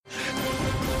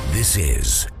This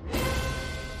is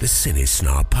the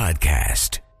Cinesnob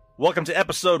Podcast. Welcome to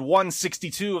episode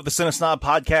 162 of the Cinesnob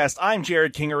Podcast. I'm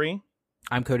Jared Kingery.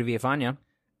 I'm Cody Villafana.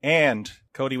 And,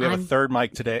 Cody, we have a third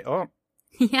mic today. Oh,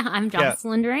 yeah, I'm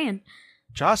Jocelyn Duran.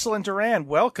 Jocelyn Duran,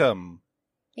 welcome.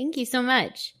 Thank you so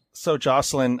much. So,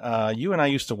 Jocelyn, you and I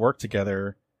used to work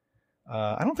together.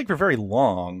 I don't think for very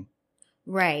long.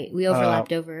 Right. We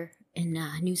overlapped over in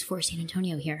News 4 San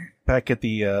Antonio here. Back at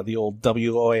the old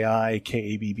WOAI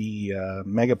KABB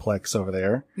Megaplex over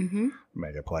there. Mm-hmm.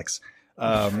 Megaplex.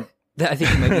 I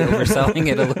think you might be overselling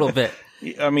it a little bit.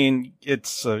 I mean, it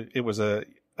was a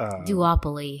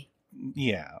duopoly.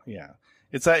 Yeah. Yeah.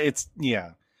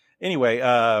 Anyway,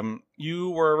 you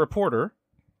were a reporter,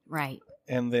 right?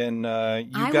 And then I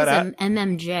was an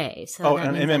MMJ. So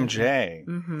an MMJ.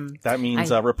 Mm-hmm. That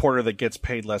means a reporter that gets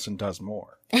paid less and does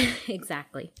more.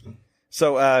 Exactly.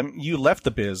 So you left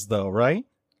the biz, though, right?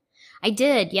 I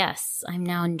did. Yes, I'm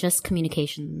now in just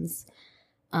communications.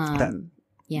 Yeah.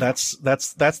 That's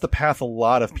the path a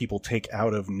lot of people take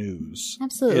out of news.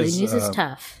 Absolutely. News is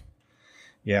tough.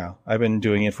 Yeah. I've been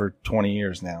doing it for 20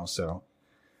 years now, so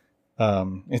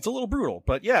it's a little brutal.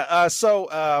 But yeah,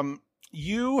 so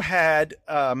you had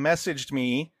messaged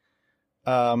me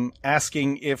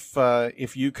asking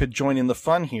if you could join in the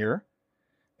fun here.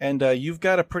 And you've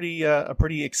got a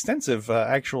pretty extensive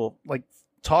actual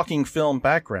talking film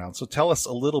background. So tell us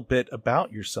a little bit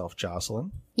about yourself,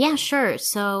 Jocelyn. Yeah, sure.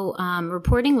 So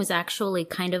reporting was actually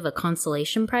kind of a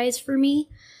consolation prize for me.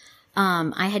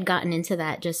 I had gotten into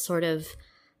that just sort of,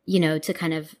 to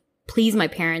kind of please my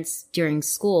parents during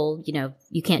school.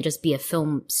 You can't just be a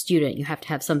film student. You have to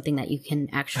have something that you can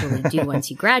actually do once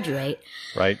you graduate.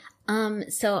 Right.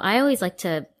 So I always like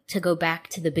to go back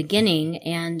to the beginning.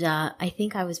 And I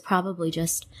think I was probably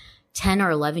just 10 or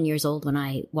 11 years old when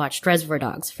I watched Reservoir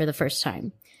Dogs for the first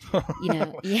time. Yeah.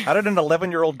 How did an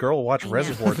 11-year-old girl watch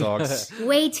Reservoir Dogs?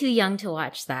 Way too young to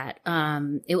watch that.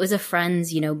 It was a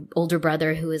friend's, older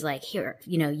brother who was like, here,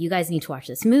 you guys need to watch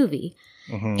this movie.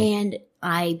 Mm-hmm. And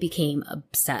I became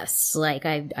obsessed.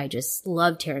 I just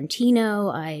loved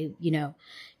Tarantino. I,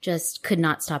 just could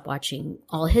not stop watching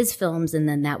all his films. And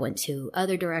then that went to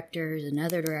other directors and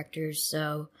other directors.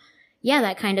 So yeah,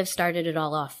 that kind of started it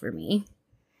all off for me.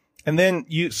 And then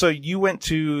you went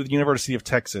to the University of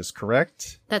Texas,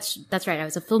 correct? That's right. I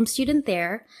was a film student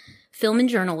there, film and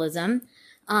journalism.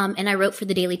 And I wrote for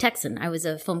the Daily Texan. I was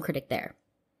a film critic there.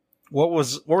 What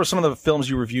were some of the films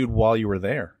you reviewed while you were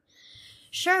there?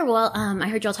 Sure. Well, I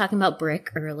heard y'all talking about Brick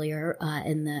earlier,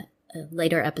 in the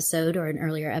later episode or an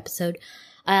earlier episode.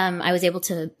 I was able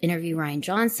to interview Ryan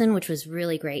Johnson, which was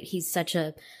really great. He's such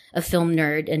a film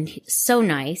nerd and so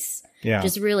nice. Yeah.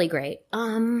 Just really great.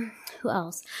 Who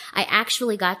else? I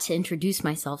actually got to introduce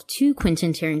myself to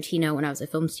Quentin Tarantino when I was a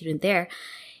film student there.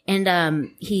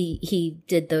 And he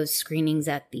did those screenings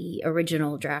at the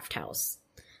original Draft House,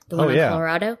 the one in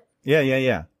Colorado.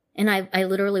 Yeah. And I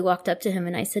literally walked up to him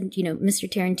and I said, Mr.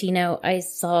 Tarantino, I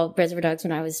saw Reservoir Dogs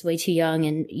when I was way too young.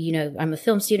 And, I'm a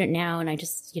film student now. And I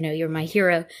just, you're my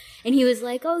hero. And he was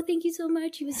like, oh, thank you so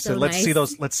much. He was so nice.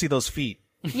 Let's see those feet.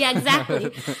 Yeah,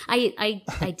 exactly.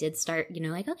 I did start,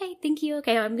 okay, thank you.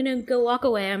 Okay, I'm going to go walk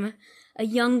away. I'm a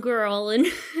young girl and,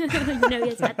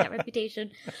 he's got that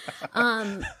reputation.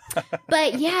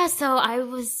 But yeah, so I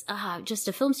was just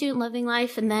a film student loving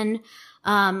life. And then,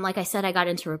 like I said, I got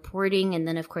into reporting and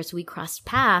then of course we crossed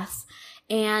paths.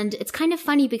 And it's kind of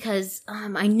funny because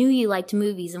I knew you liked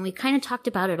movies and we kind of talked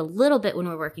about it a little bit when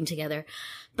we were working together.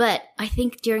 But I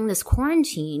think during this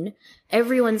quarantine,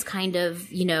 everyone's kind of,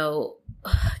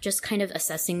 just kind of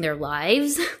assessing their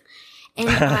lives and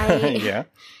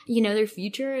their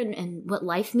future and what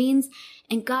life means.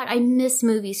 And God, I miss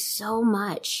movies so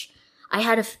much. I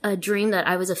had a dream that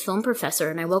I was a film professor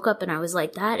and I woke up and I was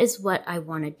like, that is what I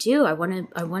want to do. I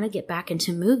want to get back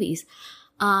into movies.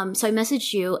 So I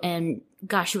messaged you and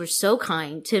gosh, you were so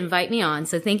kind to invite me on.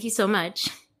 So thank you so much.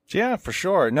 Yeah, for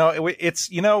sure. No, it's,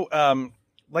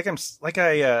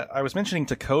 I was mentioning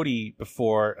to Cody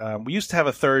before, we used to have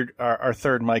our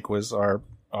third mic was our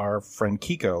friend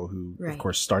Kiko, who of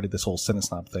course started this whole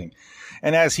Cinesnob thing.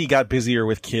 And as he got busier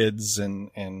with kids and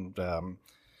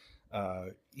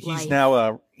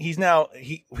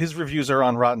his reviews are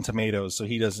on Rotten Tomatoes, so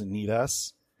he doesn't need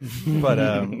us. But,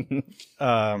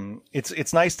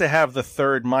 it's nice to have the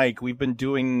third mic. We've been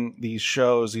doing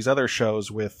these other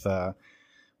shows with a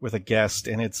guest,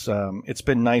 and it's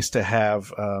been nice to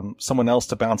have someone else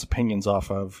to bounce opinions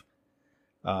off of,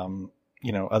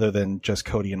 other than just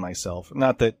Cody and myself.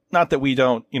 Not that we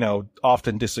don't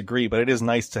often disagree, but it is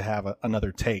nice to have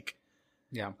another take.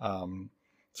 Yeah.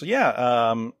 So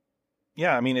yeah.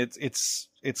 yeah, I mean,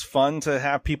 it's fun to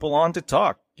have people on to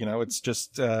talk. You know, it's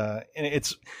just, and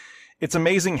it's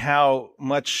amazing how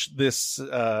much this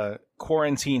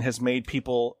quarantine has made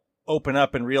people open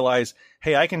up and realize,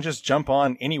 hey, I can just jump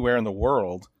on anywhere in the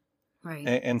world, right,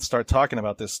 and start talking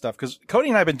about this stuff. Because Cody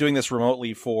and I have been doing this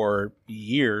remotely for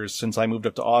years since I moved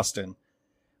up to Austin.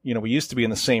 You know, we used to be in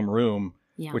the same room,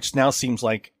 which now seems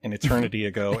like an eternity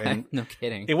ago. And no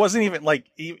kidding. It wasn't even like,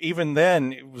 even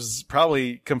then, it was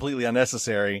probably completely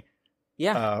unnecessary.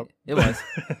 Yeah, it was.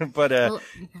 But, well,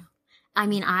 I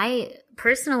mean,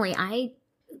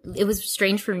 it was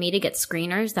strange for me to get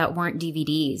screeners that weren't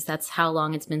DVDs. That's how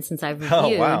long it's been since I've reviewed.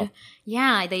 Oh, wow.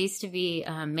 Yeah, they used to be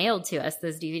mailed to us,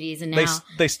 those DVDs, and now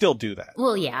they still do that.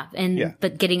 Well, yeah,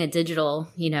 but getting a digital,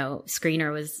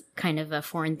 screener was kind of a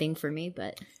foreign thing for me.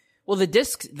 But well, the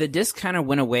disc kind of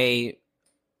went away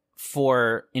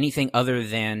for anything other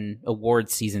than award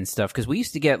season stuff, because we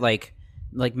used to get like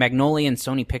Magnolia and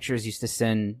Sony Pictures used to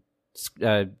send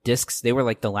discs. They were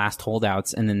like the last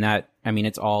holdouts, and then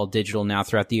it's all digital now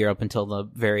throughout the year up until the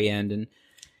very end, and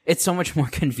it's so much more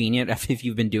convenient if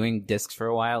you've been doing discs for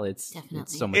a while. It's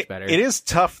so much better. It is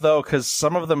tough though, because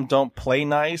some of them don't play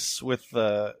nice with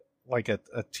like a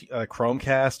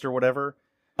Chromecast or whatever.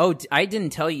 Oh, I didn't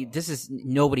tell you.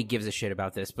 Nobody gives a shit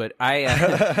about this, but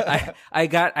I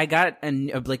got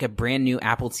a brand new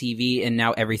Apple TV, and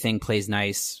now everything plays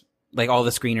nice. Like all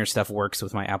the screener stuff works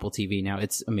with my Apple TV now.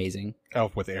 It's amazing. Oh,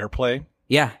 with AirPlay?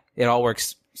 Yeah, it all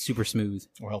works super smooth.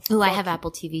 Well, I have Apple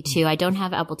TV too. I don't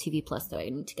have Apple TV Plus though. I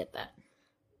need to get that.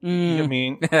 I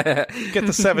mean, get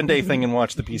the 7-day thing and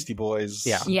watch the Beastie Boys.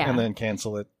 Yeah. And then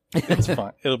cancel it. It's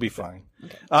fine. It'll be fine.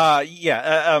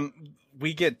 Okay.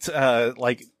 We get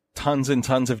like tons and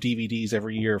tons of DVDs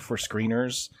every year for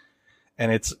screeners,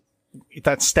 and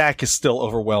that stack is still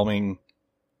overwhelming.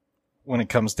 When it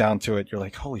comes down to it, you're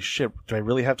like, holy shit, do I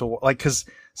really have to, like, cause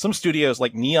some studios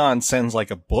like Neon sends like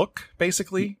a book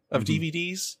basically of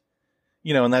DVDs,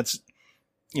 and that's,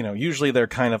 usually they're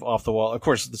kind of off the wall. Of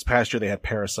course, this past year they had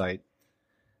Parasite.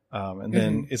 And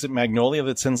then is it Magnolia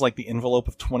that sends like the envelope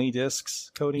of 20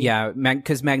 discs, Cody? Yeah.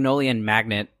 Cause Magnolia and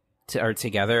Magnet are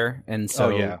together. And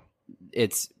so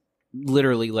it's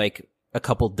literally like a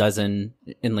couple dozen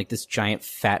in like this giant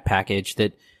fat package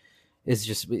that is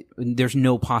just, there's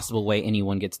no possible way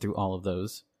anyone gets through all of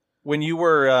those. When you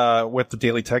were with the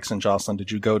Daily Texan, Jocelyn,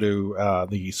 did you go to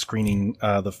the screening,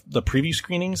 the preview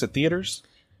screenings at theaters?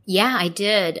 Yeah, I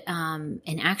did. And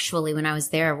actually, when I was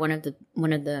there, one of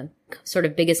the sort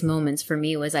of biggest moments for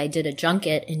me was I did a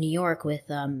junket in New York with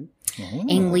Ang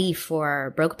Lee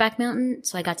for Brokeback Mountain.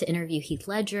 So I got to interview Heath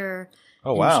Ledger.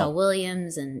 Oh, and wow. Michelle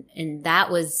Williams, and that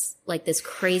was like this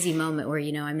crazy moment where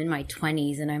I'm in my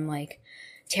 20s and I'm like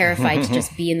terrified to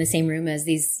just be in the same room as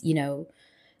these,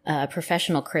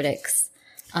 professional critics.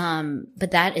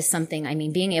 But that is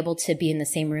something, being able to be in the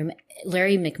same room.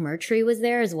 Larry McMurtry was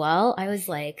there as well. I was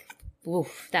like,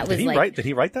 oof, that was like. Did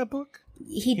he write that book?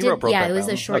 He did. Yeah, it was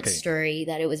a short story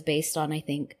that it was based on, I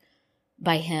think,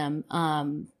 by him.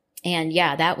 And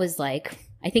yeah, that was like,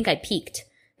 I think I peaked.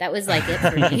 That was like it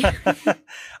for me.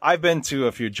 I've been to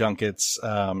a few junkets.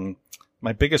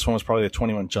 My biggest one was probably the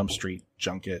 21 Jump Street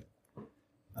junket.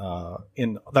 That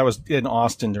was in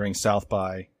Austin during South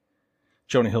by.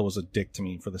 Jonah Hill was a dick to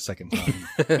me for the second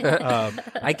time.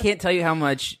 I can't tell you how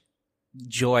much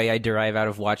joy I derive out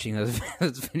of watching those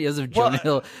videos of Jonah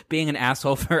Hill being an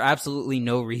asshole for absolutely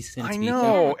no reason. I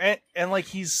know, and like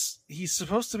he's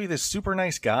supposed to be this super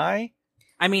nice guy.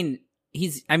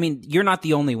 You're not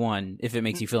the only one. If it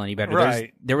makes you feel any better,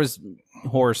 right? There was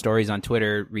horror stories on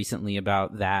Twitter recently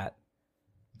about that.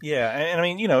 Yeah, and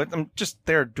I'm just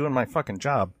there doing my fucking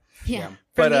job. Yeah.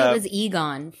 For me, it was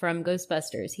Egon from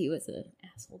Ghostbusters. He was an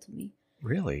asshole to me.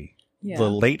 Really? Yeah. The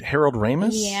late Harold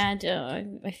Ramis? Yeah,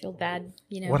 I feel bad,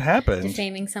 What happened?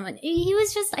 Defaming someone. He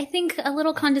was just, I think, a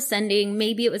little condescending.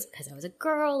 Maybe it was because I was a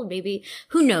girl. Maybe,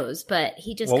 who knows? But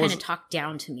he just kind of talked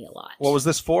down to me a lot. What was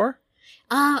this for?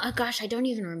 Gosh, I don't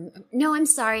even remember. No, I'm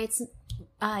sorry. It's, it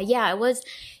was,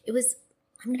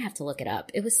 I'm going to have to look it up.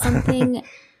 It was something,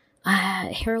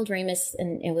 Harold Ramis,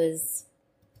 and it was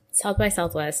South by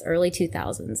Southwest, early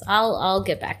 2000s. I'll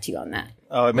get back to you on that.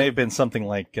 Oh, it may have been something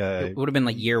like it would have been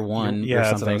like year one. Yeah, or that's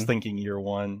something. what I was thinking. Year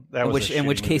one. In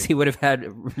which case he would have had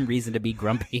reason to be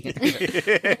grumpy.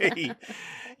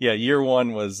 Yeah, year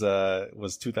one was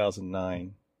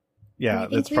 2009. Yeah,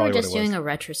 that's probably what it was. We were just doing a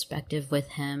retrospective with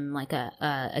him, like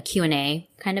a Q&A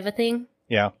kind of a thing.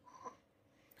 Yeah.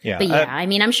 Yeah. But yeah,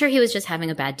 I'm sure he was just having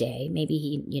a bad day. Maybe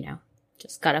he,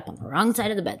 just got up on the wrong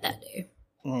side of the bed that day.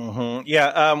 Mm-hmm.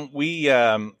 Yeah.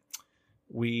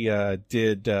 We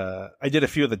did, I did a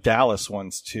few of the Dallas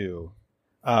ones too.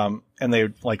 And they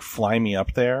would like fly me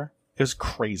up there. It was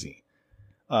crazy.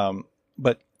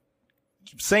 But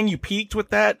saying you peaked with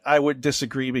that, I would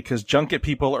disagree because junket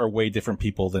people are way different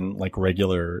people than like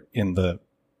regular in the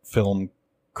film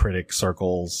critic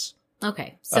circles.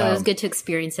 Okay. So it was good to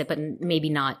experience it, but maybe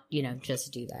not,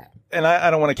 just do that. And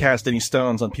I don't want to cast any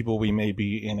stones on people we may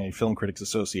be in a film critics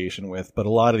association with, but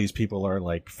a lot of these people are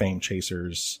like fame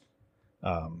chasers.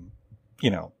 Their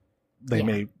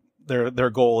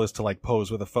goal is to like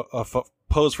pose with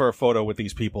pose for a photo with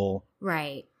these people.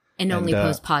 Right. And only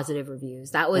post positive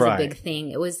reviews. That was a big thing.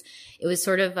 It was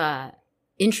sort of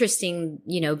interesting,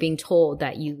 being told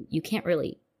that you can't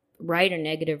really write a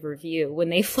negative review when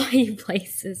they fly you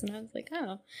places. And I was like,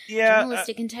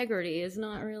 journalistic integrity is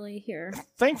not really here.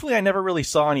 Thankfully, I never really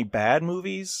saw any bad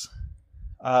movies.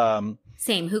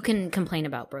 Same. Who can complain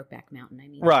about Brokeback Mountain? I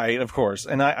mean, right, of course.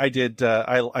 And I did.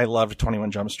 I loved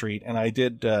 21 Jump Street, and I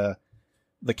did.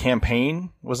 The Campaign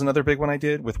was another big one I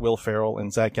did with Will Ferrell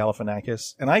and Zach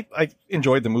Galifianakis, and I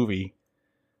enjoyed the movie.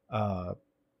 But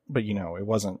it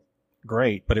wasn't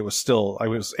great, but it was still, I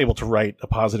was able to write a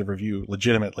positive review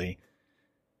legitimately.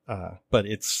 But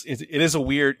it is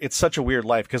it's such a weird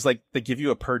life because like they give you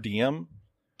a per diem,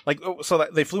 so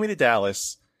they flew me to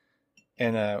Dallas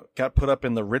and got put up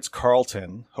in the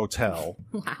Ritz-Carlton hotel.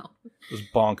 Wow. It was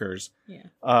bonkers.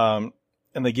 Yeah.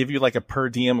 And they give you like a per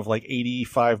diem of like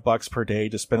 $85 per day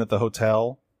to spend at the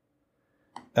hotel.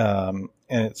 So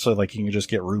like you can just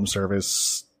get room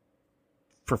service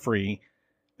for free.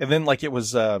 And then like it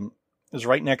was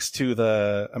right next to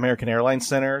the American Airlines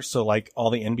Center. So like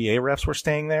all the NBA refs were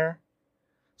staying there.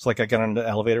 So like I got on the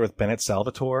elevator with Bennett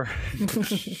Salvatore. It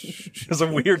was I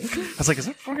was like, is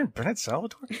that fucking Bennett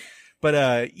Salvatore? But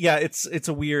it's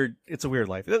a weird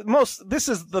life. This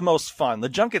is the most fun. The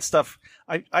junket stuff,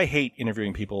 I hate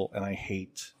interviewing people, and I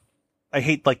hate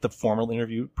like the formal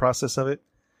interview process of it.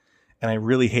 And I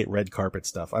really hate red carpet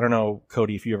stuff. I don't know,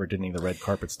 Cody, if you ever did any of the red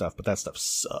carpet stuff, but that stuff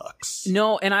sucks.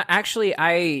 No, and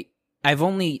I've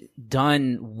only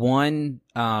done one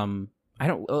a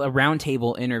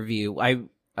roundtable interview.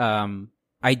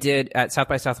 I did at South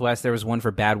by Southwest. There was one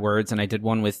for Bad Words, and I did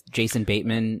one with Jason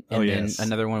Bateman, and then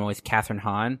another one with Catherine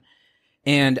Hahn.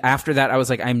 And after that, I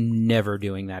was like, I'm never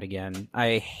doing that again.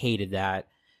 I hated that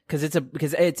because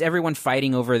it's everyone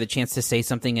fighting over the chance to say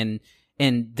something,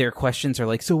 and their questions are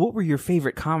like, so what were your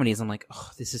favorite comedies? I'm like,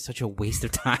 oh, this is such a waste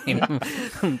of time.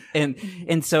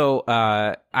 and so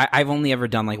I've only ever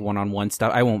done like one-on-one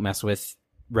stuff. I won't mess with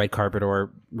red carpet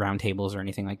or roundtables or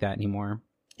anything like that anymore.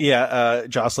 Yeah,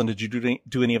 Jocelyn, did you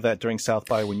do any of that during South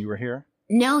by when you were here?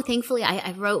 No, thankfully,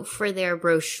 I wrote for their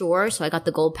brochure, so I got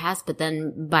the gold pass. But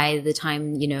then by the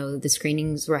time, the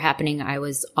screenings were happening, I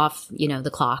was off,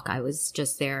 the clock. I was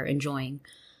just there enjoying.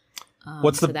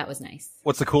 So that was nice.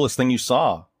 What's the coolest thing you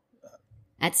saw?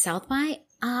 At South by?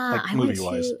 Like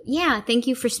movie-wise. Yeah, Thank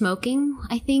You for Smoking,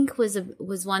 I think, was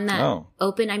one that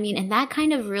opened. I mean, and that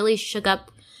kind of really shook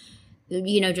up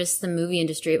just the movie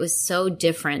industry. It was so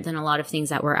different than a lot of things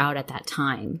that were out at that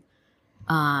time.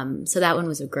 So that one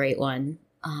was a great one.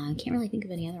 I can't really think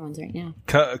of any other ones right now.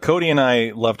 Cody and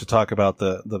I love to talk about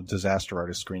the Disaster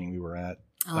Artist screening we were at.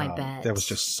 Oh, I bet. That was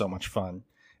just so much fun.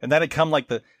 And that had come like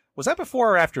was that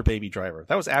before or after Baby Driver?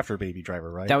 That was after Baby Driver,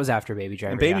 right? That was after Baby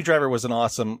Driver. And Baby Driver was an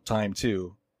awesome time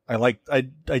too. I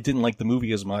didn't like the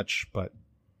movie as much, but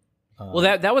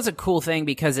well, that was a cool thing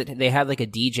because they had like a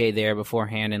DJ there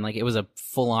beforehand, and like it was a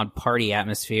full-on party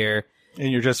atmosphere.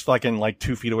 And you're just fucking like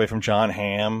 2 feet away from John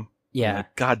Hamm. Yeah.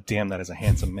 Like, God damn, that is a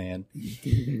handsome man.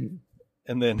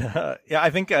 And then, I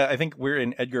think we're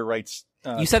in Edgar Wright's.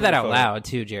 You said that out loud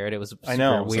too, Jared. It was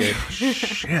super weird.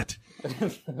 Shit.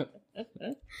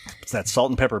 It's that salt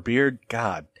and pepper beard.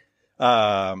 God.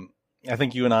 I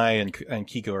think you and I and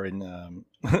Kiko are in.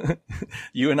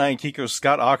 You and I and Kiko,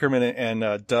 Scott Aukerman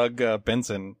and Doug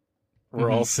Benson were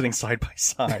all sitting side by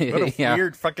side. What a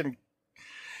weird fucking.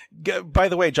 By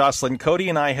the way, Jocelyn, Cody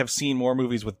and I have seen more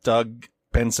movies with Doug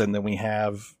Benson than we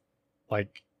have,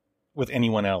 like, with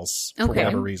anyone else for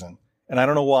whatever reason. And I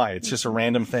don't know why. It's just a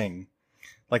random thing.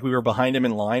 Like, we were behind him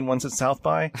in line once at South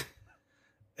by,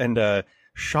 and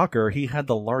shocker, he had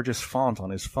the largest font on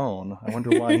his phone. I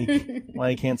wonder why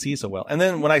he can't see so well. And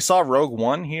then when I saw Rogue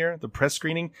One here, the press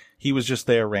screening, he was just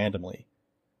there randomly.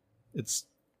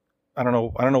 I don't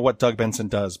know what Doug Benson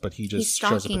does, but he's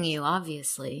stalking you,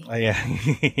 obviously. Yeah,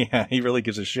 yeah, he really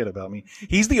gives a shit about me.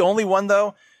 He's the only one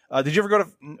though. Did you ever go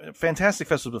to Fantastic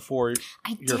Fest before?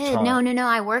 I did. No.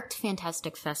 I worked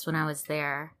Fantastic Fest when I was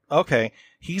there. Okay,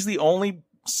 he's the only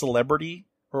celebrity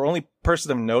or only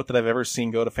person of note that I've ever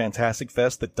seen go to Fantastic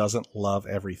Fest that doesn't love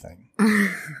everything.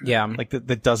 Yeah. Like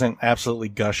that doesn't absolutely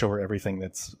gush over everything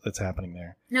that's happening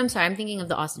there. No, I'm sorry. I'm thinking of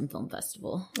the Austin Film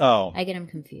Festival. Oh, I get him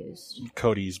confused.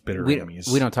 Cody's bitter We enemies.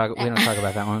 don't talk about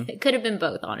that one. It could have been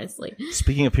both, honestly.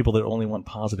 Speaking of people that only want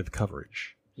positive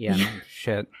coverage. Yeah, no,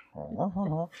 shit.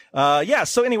 Yeah.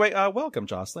 So anyway, welcome,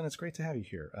 Jocelyn. It's great to have you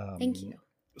here. Thank you.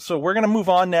 So we're going to move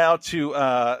on now to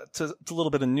a little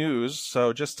bit of news.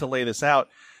 So just to lay this out,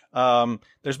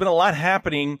 there's been a lot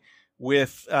happening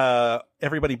with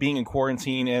everybody being in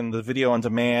quarantine and the video on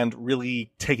demand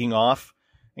really taking off.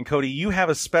 And Cody, you have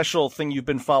a special thing you've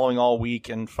been following all week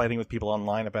and fighting with people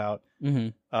online about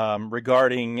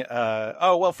regarding.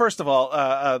 First of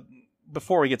all,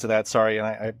 before we get to that, sorry, and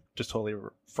I just totally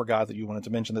forgot that you wanted to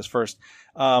mention this first.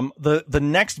 The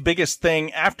next biggest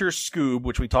thing after Scoob,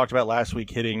 which we talked about last week,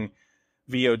 hitting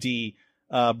VOD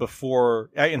before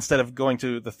instead of going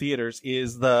to the theaters,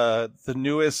 is the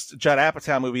newest Judd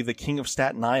Apatow movie, The King of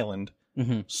Staten Island,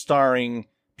 starring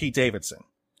Pete Davidson.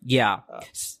 Yeah.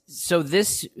 So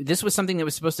this was something that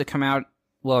was supposed to come out.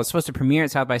 Well, it was supposed to premiere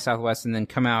at South by Southwest and then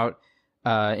come out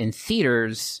in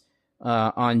theaters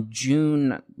on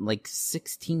June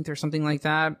 16th or something like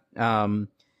that.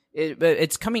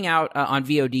 It's coming out on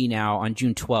VOD now on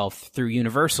June 12th through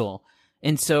Universal.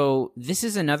 And so this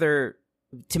is another,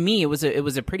 to me, it was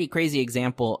a pretty crazy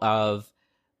example of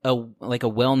a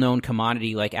well-known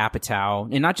commodity like Apatow,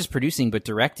 and not just producing, but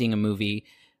directing a movie,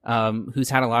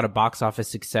 who's had a lot of box office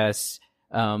success,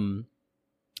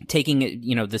 taking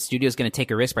it, the studio's going to take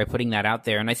a risk by putting that out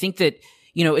there. And I think that,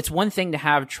 it's one thing to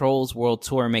have Trolls World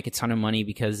Tour make a ton of money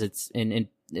because it's in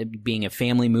being a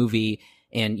family movie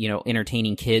and,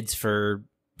 entertaining kids for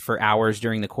hours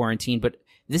during the quarantine. But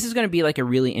this is going to be a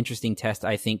really interesting test,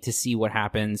 I think, to see what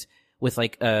happens with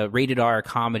a rated R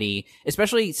comedy,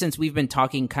 especially since we've been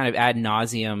talking kind of ad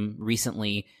nauseum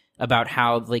recently about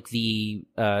how the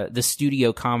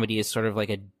studio comedy is sort of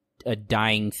a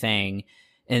dying thing.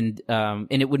 And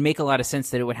it would make a lot of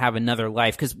sense that it would have another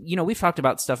life. Cause, we've talked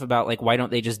about stuff about why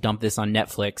don't they just dump this on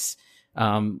Netflix,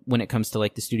 when it comes to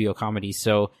the studio comedy.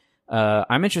 So,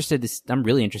 I'm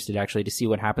really interested actually to see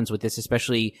what happens with this,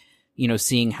 especially,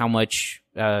 seeing how much,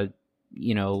 pull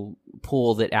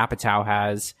that Apatow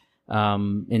has,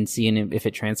 and seeing if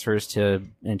it transfers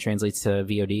and translates to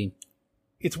VOD.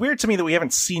 It's weird to me that we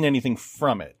haven't seen anything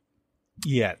from it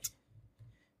yet.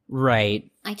 Right.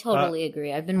 I totally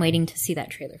agree. I've been waiting to see that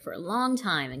trailer for a long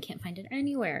time and can't find it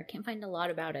anywhere. Can't find a lot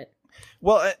about it.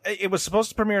 Well, it was supposed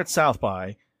to premiere at South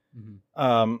by,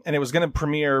 and it was going to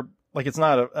premiere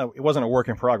it wasn't a work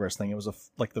in progress thing. It was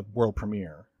the world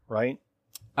premiere, right?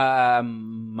 I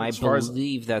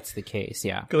believe that's the case.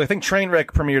 Yeah, because I think Trainwreck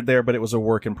premiered there, but it was a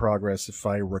work in progress, if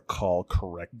I recall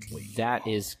correctly. That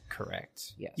is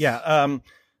correct. Yes. Yeah.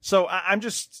 So I'm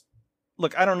just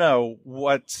I don't know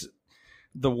what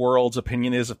the world's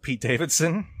opinion is of Pete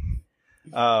Davidson.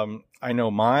 I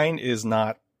know mine is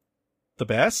not the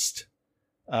best.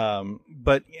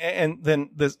 But then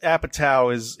this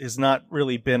Apatow is not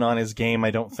really been on his game,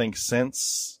 I don't think,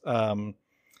 since. I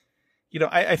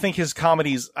think his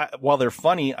comedies, while they're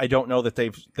funny, I don't know that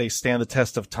they stand the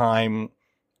test of time,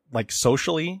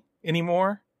 socially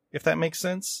anymore, if that makes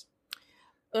sense.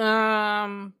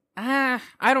 I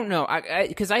don't know.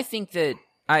 Because I think that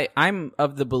I'm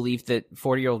of the belief that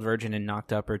 40-Year-Old Virgin and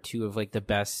Knocked Up are two of the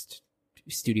best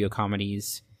studio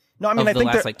comedies. No, I mean, I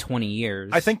think the last 20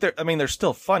 years. I think they're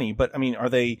still funny, but I mean, are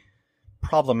they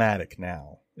problematic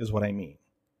now? Is what I mean.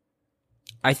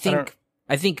 I think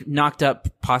Knocked Up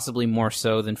possibly more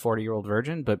so than 40-Year-Old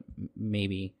Virgin, but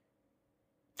maybe.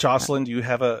 Jocelyn, do you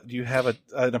have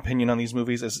an opinion on these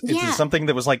movies? Is it something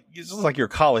that was this was your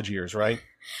college years, right?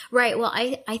 Right. Well,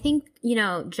 I think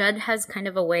Judd has kind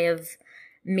of a way of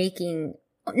making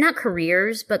not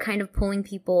careers, but kind of pulling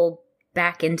people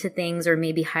back into things, or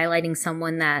maybe highlighting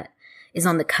someone that is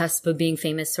on the cusp of being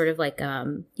famous, sort of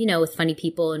with Funny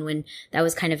People, and when that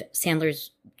was kind of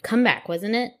Sandler's comeback,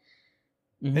 wasn't it?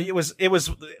 Mm-hmm. It was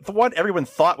what everyone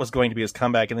thought was going to be his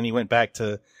comeback, and then he went back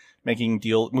to making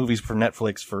movies for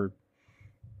Netflix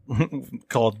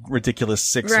called Ridiculous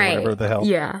Six, right, or whatever the hell.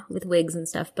 Yeah, with wigs and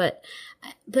stuff. But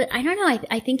I don't know.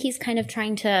 I think he's kind of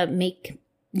trying to make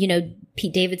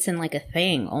Pete Davidson a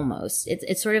thing almost.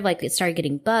 It's sort of it started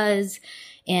getting buzz,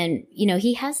 and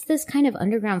he has this kind of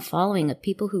underground following of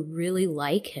people who really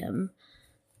like him.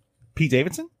 Pete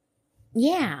Davidson?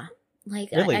 Yeah,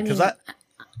 really?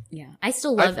 I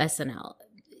still love SNL.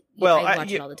 Well, I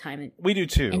watch it all the time. We do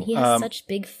too. And he has such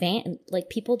big fan.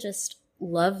 People just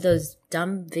love those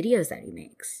dumb videos that he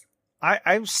makes.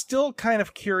 I'm still kind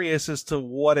of curious as to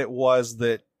what it was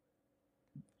that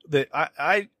that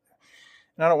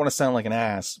and I don't want to sound like an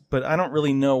ass, but I don't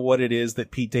really know what it is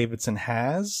that Pete Davidson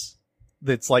has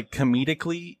that's like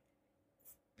comedically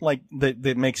like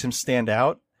that makes him stand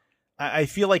out. I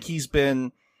feel like he's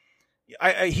been,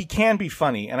 he can be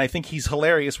funny, and I think he's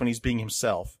hilarious when he's being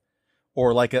himself,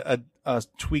 or like a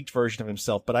tweaked version of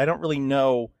himself. But I don't really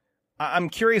know. I'm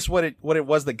curious what it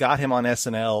was that got him on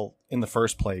SNL in the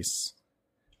first place.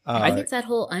 I think it's that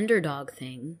whole underdog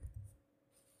thing.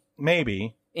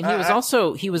 Maybe. And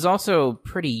he was also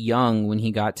pretty young when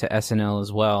he got to SNL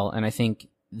as well, and I think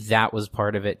that was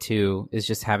part of it too, is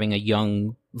just having a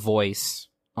young voice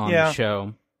on the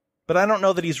show. But I don't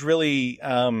know that he's really,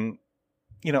 I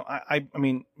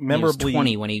mean, memorably he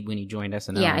was 20 when he joined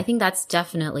SNL. Yeah, I think that's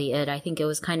definitely it. I think it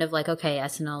was kind of like, okay,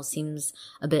 SNL seems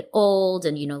a bit old,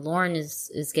 and Lauren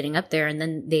is getting up there, and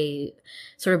then they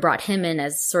sort of brought him in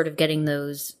as sort of getting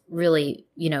those really,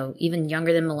 even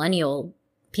younger than millennial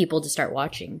people to start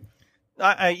watching.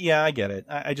 I get it.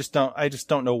 I just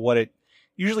don't know what it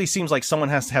usually seems like. Someone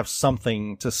has to have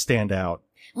something to stand out.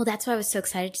 Well, that's why I was so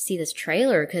excited to see this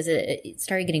trailer, because it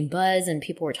started getting buzz and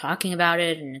people were talking about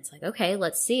it, and it's like, okay,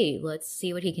 let's see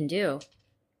what he can do.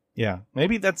 Yeah,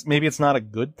 maybe it's not a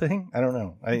good thing. I don't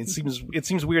know. It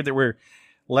seems weird that we're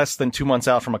less than 2 months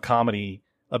out from a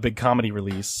big comedy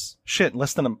release. Shit,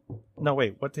 no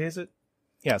wait, what day is it?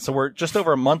 Yeah, so we're just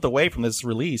over a month away from this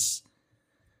release,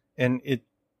 and it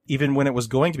even when it was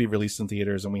going to be released in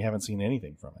theaters, and we haven't seen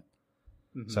anything from it.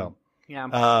 Mm-hmm. So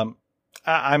yeah,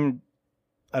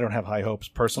 I don't have high hopes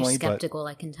personally. You're skeptical,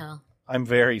 I can tell. I'm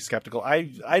very skeptical.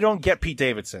 I don't get Pete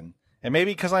Davidson, and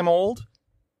maybe because I'm old,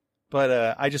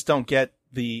 but I just don't get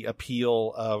the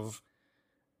appeal of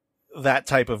that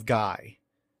type of guy.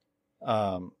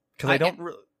 Because I don't.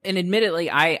 And admittedly,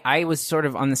 I was sort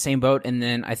of on the same boat, and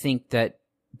then I think that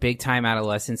Big Time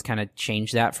Adolescence kind of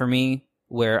changed that for me,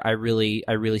 where I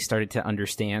really started to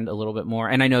understand a little bit more.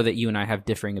 And I know that you and I have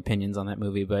differing opinions on that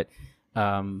movie, but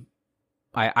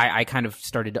I kind of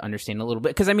started to understand a little bit.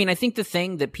 Because, I mean, I think the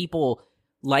thing that people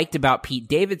liked about Pete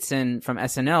Davidson from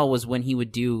SNL was when he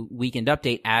would do Weekend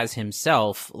Update as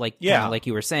himself, like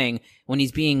you were saying, when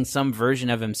he's being some version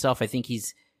of himself. I think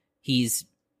he's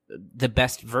the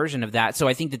best version of that. So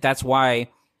I think that that's why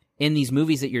in these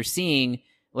movies that you're seeing,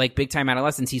 like Big Time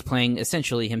Adolescence, he's playing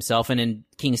essentially himself, and in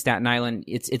King of Staten Island,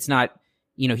 it's not,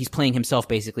 he's playing himself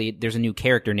basically. There's a new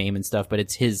character name and stuff, but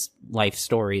it's his life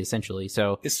story essentially.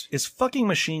 So is fucking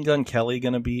Machine Gun Kelly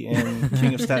going to be in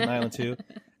King of Staten Island too?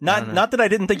 Not that I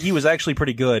didn't think he was actually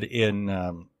pretty good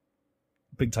in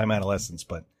Big Time Adolescence,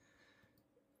 but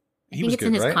I think it's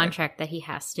in his contract that he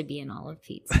has to be in all of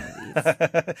Pete's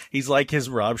movies. He's like his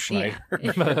Rob Schneider.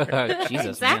 Yeah.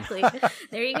 Jesus, exactly. Man.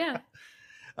 There you go.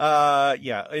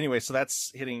 Yeah. Anyway, so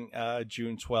that's hitting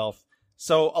June 12th.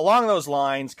 So along those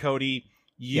lines, Cody,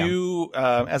 you,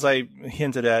 as I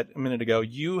hinted at a minute ago,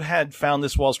 you had found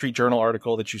this Wall Street Journal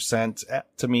article that you sent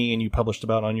to me and you published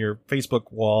about on your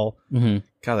Facebook wall. Mm-hmm.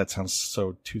 God, that sounds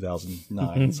so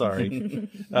 2009. Sorry.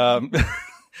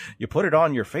 You put it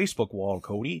on your Facebook wall,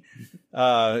 Cody.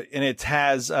 And it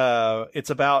has, it's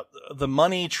about the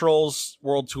money Trolls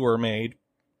World Tour made.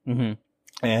 Mm-hmm.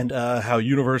 And how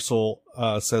Universal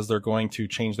says they're going to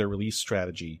change their release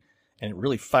strategy. And it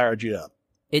really fired you up.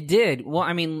 It did. Well,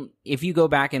 I mean, if you go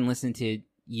back and listen to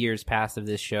years past of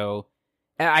this show,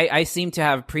 I seem to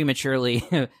have prematurely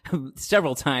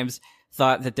several times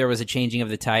thought that there was a changing of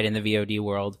the tide in the VOD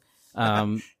world.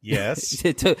 Yes.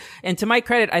 And to my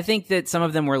credit, I think that some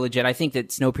of them were legit. I think that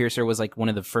Snowpiercer was like one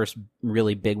of the first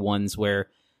really big ones where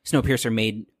Snowpiercer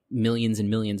made millions and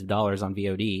millions of dollars on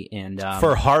VOD. And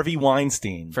for Harvey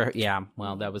Weinstein.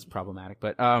 Well, that was problematic.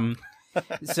 But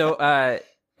so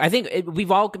I think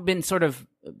we've all been sort of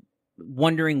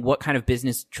wondering what kind of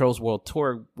business Trolls World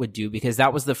Tour would do, because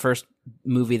that was the first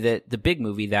movie the big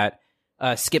movie that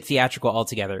skipped theatrical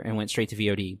altogether and went straight to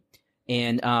VOD.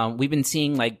 And we've been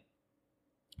seeing like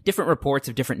different reports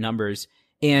of different numbers.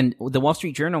 And the Wall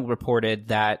Street Journal reported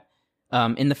that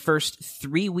in the first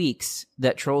 3 weeks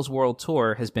that Trolls World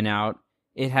Tour has been out,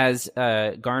 it has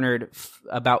garnered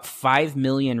about 5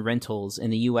 million rentals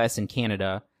in the U.S. and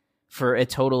Canada for a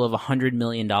total of $100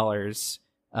 million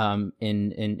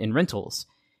in rentals.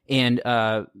 And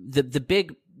the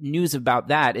big news about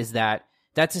that is that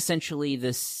that's essentially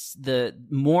it's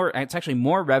actually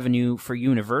more revenue for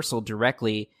Universal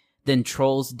directly than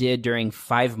Trolls did during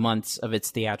 5 months of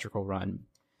its theatrical run.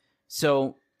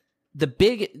 So the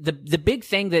big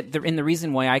thing and the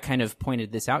reason why I kind of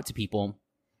pointed this out to people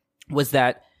was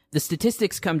that the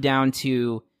statistics come down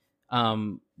to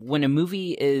when a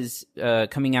movie is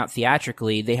coming out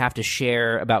theatrically, they have to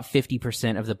share about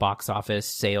 50% of the box office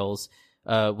sales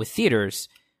with theaters.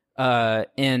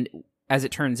 And as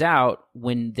it turns out,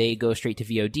 when they go straight to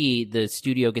VOD, the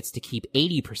studio gets to keep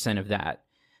 80% of that.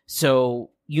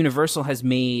 So Universal has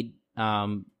made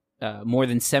more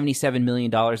than $77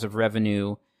 million of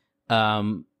revenue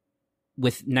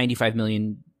with $95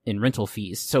 million in rental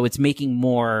fees. So it's making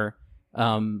more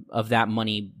of that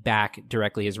money back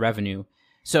directly as revenue.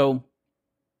 So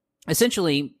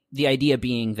essentially, the idea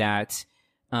being that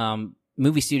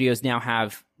movie studios now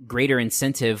have greater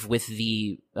incentive with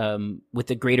the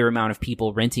greater amount of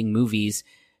people renting movies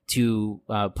to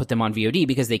put them on VOD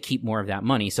because they keep more of that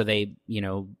money. So they,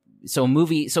 so a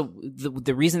movie. So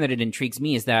the reason that it intrigues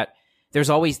me is that there's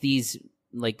always these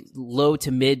like low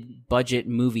to mid budget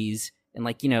movies and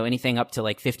like, anything up to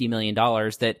like $50 million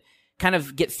that kind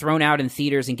of get thrown out in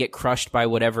theaters and get crushed by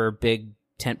whatever big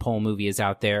tentpole movie is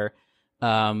out there,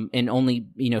 and only,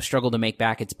 struggle to make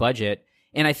back its budget.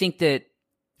 And I think that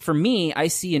for me, I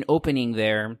see an opening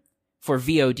there for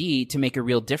VOD to make a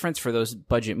real difference for those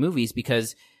budget movies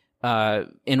because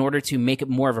in order to make it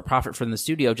more of a profit from the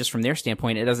studio, just from their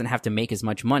standpoint, it doesn't have to make as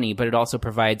much money, but it also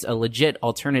provides a legit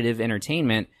alternative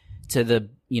entertainment to the,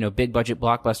 big budget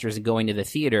blockbusters and going to the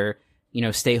theater,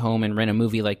 stay home and rent a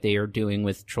movie like they are doing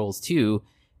with Trolls 2.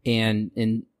 And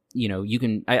you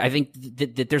can, I think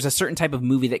that there's a certain type of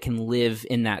movie that can live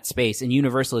in that space. And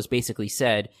Universal has basically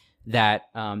said that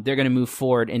they're going to move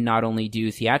forward and not only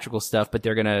do theatrical stuff, but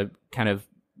they're going to kind of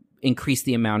increase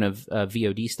the amount of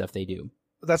VOD stuff they do.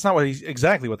 That's not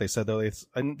exactly what they said, though.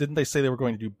 Didn't they say they were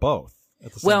going to do both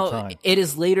at the same time? Well, it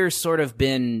has later sort of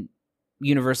been,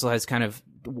 Universal has kind of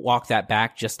walked that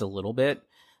back just a little bit,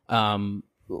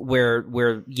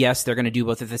 where yes, they're going to do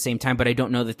both at the same time, but I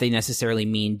don't know that they necessarily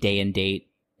mean day and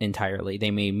date entirely. They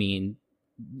may mean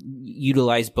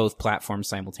utilize both platforms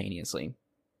simultaneously.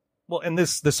 Well, and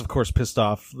this of course pissed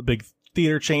off the big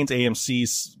theater chains.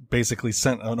 AMC basically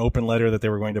sent an open letter that they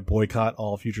were going to boycott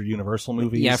all future Universal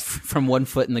movies. Yeah, from one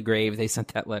foot in the grave, they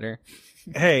sent that letter.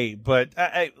 Hey, but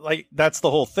I like that's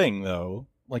the whole thing, though.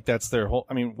 Like that's their whole.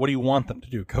 I mean, what do you want them to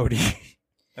do, Cody?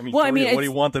 What do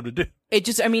you want them to do? It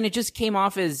just came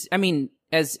off as,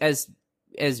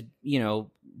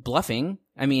 bluffing.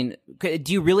 I mean,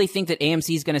 do you really think that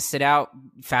AMC is going to sit out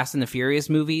Fast and the Furious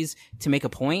movies to make a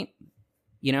point?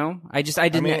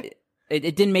 It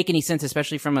didn't make any sense,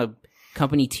 especially from a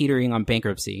company teetering on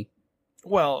bankruptcy.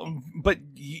 Well, but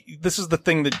this is the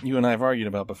thing that you and I have argued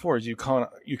about before, is you kind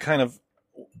of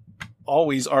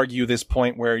always argue this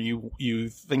point where you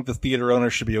think the theater owner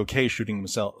should be okay shooting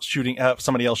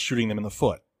somebody else shooting them in the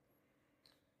foot.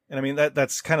 And I mean,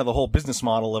 that's kind of the whole business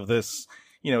model of this,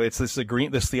 it's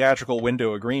this theatrical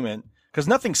window agreement, because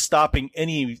nothing's stopping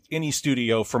any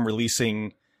studio from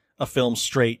releasing a film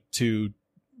straight to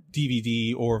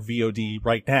DVD or VOD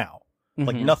right now. Mm-hmm.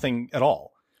 Like nothing at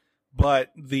all.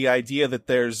 But the idea that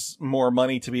there's more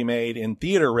money to be made in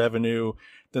theater revenue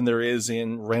than there is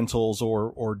in rentals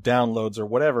or downloads or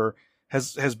whatever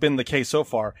has been the case so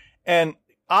far. And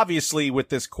obviously with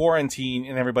this quarantine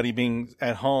and everybody being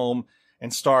at home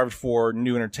and starved for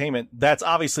new entertainment, that's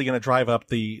obviously going to drive up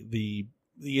the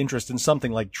interest in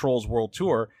something like Trolls World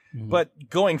Tour. Mm-hmm. But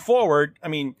going forward, I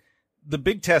mean, the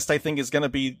big test, I think, is going to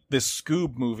be this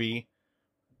Scoob movie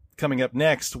coming up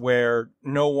next, where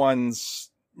no one's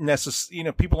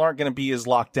people aren't going to be as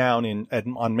locked down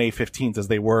on May 15th as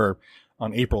they were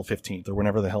on April 15th or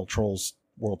whenever the hell Trolls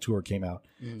World Tour came out.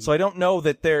 Mm. So I don't know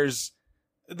that there's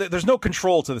no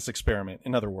control to this experiment.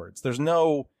 In other words, there's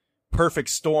no perfect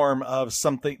storm of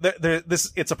something.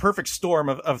 It's a perfect storm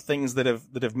of things that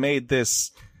have made this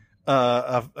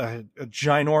a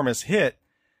ginormous hit.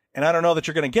 And I don't know that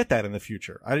you're going to get that in the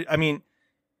future.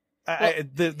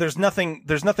 There's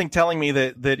nothing telling me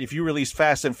that if you release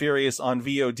Fast and Furious on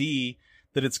VOD,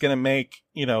 that it's going to make,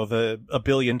 $1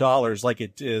 billion like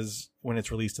it is when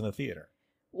it's released in the theater.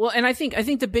 Well, and I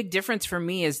think the big difference for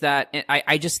me is that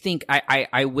I just think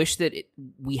I wish that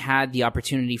we had the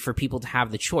opportunity for people to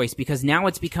have the choice, because now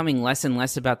it's becoming less and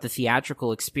less about the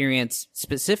theatrical experience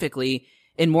specifically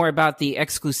and more about the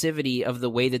exclusivity of the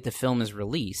way that the film is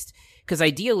released. Because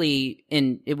ideally,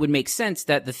 and it would make sense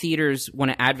that the theaters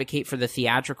want to advocate for the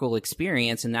theatrical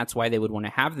experience, and that's why they would want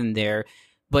to have them there.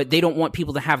 But they don't want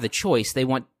people to have the choice. They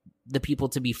want the people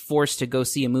to be forced to go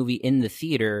see a movie in the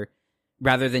theater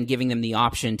rather than giving them the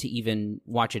option to even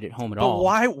watch it at home at all.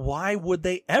 But why would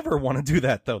they ever want to do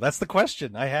that, though? That's the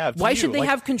question I have. Why should they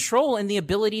have control and the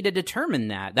ability to determine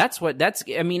that?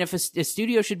 If a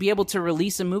studio should be able to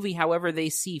release a movie however they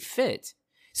see fit.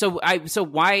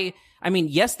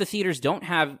 Yes, the theaters don't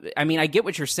have, I get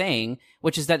what you're saying,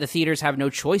 which is that the theaters have no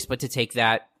choice but to take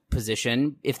that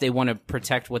position if they want to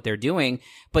protect what they're doing.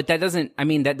 But that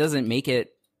doesn't make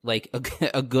it like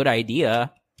a good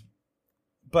idea.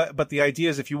 But the idea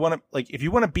is, if you want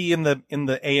to be in the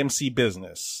AMC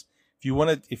business, if you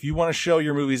want to show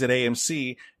your movies at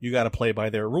AMC, you got to play by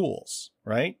their rules,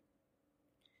 right?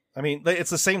 I mean, it's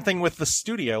the same thing with the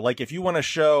studio. Like, if you want to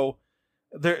show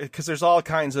there, because there's all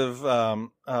kinds of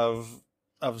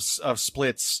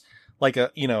splits. Like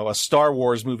a Star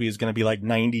Wars movie is going to be like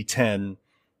 90-10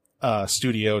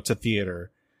 studio to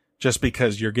theater, just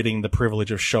because you're getting the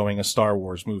privilege of showing a Star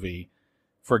Wars movie,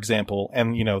 for example,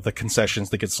 and the concessions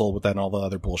that get sold with that and all the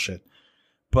other bullshit.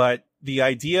 But the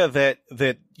idea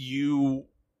that you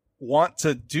want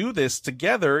to do this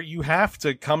together, you have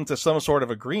to come to some sort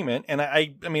of agreement. And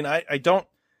I mean, I don't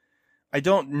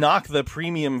knock the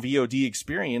premium VOD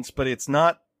experience, but it's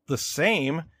not the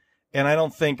same. And I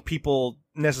don't think people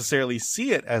necessarily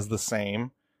see it as the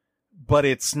same, but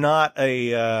it's not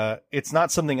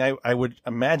something I would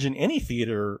imagine any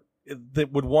theater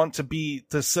that would want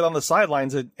to sit on the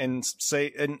sidelines and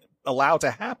say and allow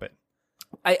to happen.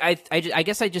 I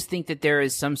guess I just think that there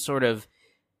is some sort of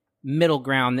middle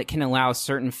ground that can allow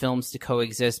certain films to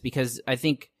coexist, because I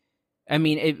think, do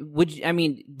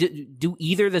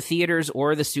either the theaters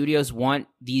or the studios want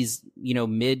these,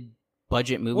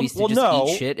 mid-budget movies to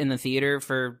eat shit in the theater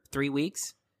for 3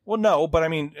 weeks? Well, no, but I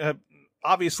mean,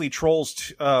 obviously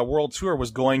Trolls World Tour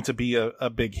was going to be a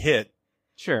big hit.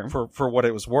 Sure. For what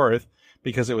it was worth,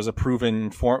 because it was a proven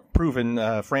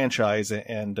franchise,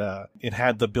 and it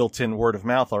had the built-in word of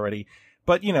mouth already.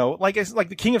 But like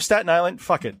the King of Staten Island,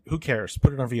 fuck it, who cares?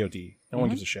 Put it on VOD. No one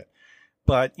gives a shit.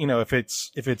 But if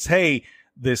it's hey,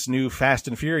 this new Fast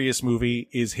and Furious movie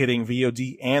is hitting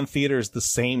VOD and theaters the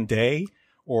same day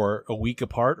or a week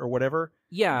apart or whatever,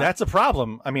 yeah, that's a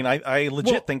problem. I mean, I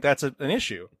legit think that's an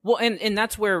issue. Well, and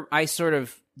that's where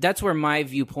that's where my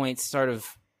viewpoints sort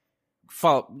of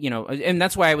fall, and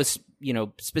that's why I was,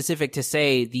 specific to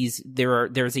say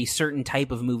there's a certain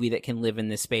type of movie that can live in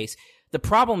this space. The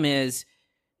problem is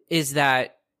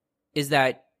that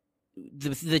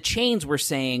the chains were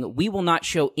saying, we will not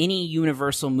show any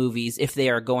Universal movies if they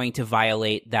are going to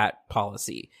violate that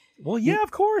policy. Well, yeah,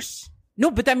 of course. No,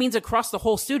 but that means across the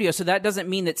whole studio. So that doesn't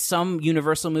mean that some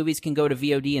Universal movies can go to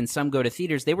VOD and some go to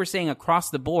theaters. They were saying across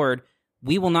the board,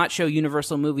 we will not show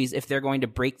Universal movies if they're going to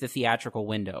break the theatrical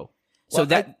window. So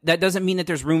that doesn't mean that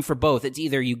there's room for both. It's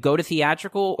either you go to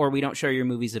theatrical or we don't show your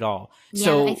movies at all. Yeah,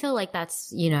 so, I feel like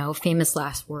that's, famous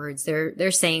last words.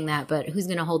 They're saying that, but who's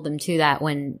going to hold them to that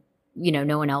when,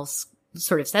 no one else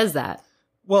sort of says that?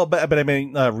 Well, but I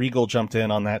mean, Regal jumped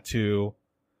in on that too.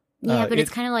 Yeah, but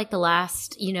it's kind of like the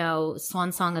last,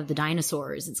 swan song of the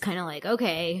dinosaurs. It's kind of like,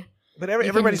 okay. But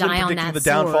everybody's been predicting the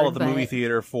downfall of the movie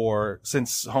theater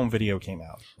since home video came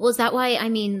out. Well, is that why,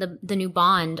 the new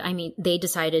Bond, they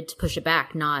decided to push it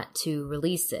back, not to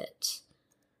release it.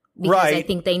 Because right. I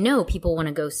think they know people want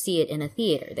to go see it in a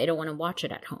theater. They don't want to watch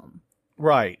it at home.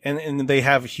 Right. And they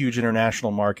have a huge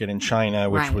international market in China,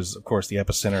 which was, of course, the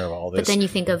epicenter of all this. But then you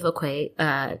think of,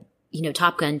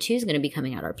 Top Gun 2 is going to be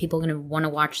coming out. Are people going to want to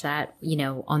watch that,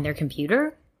 on their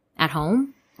computer at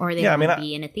home? Or are they going to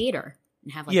be in a theater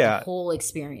and have the whole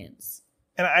experience?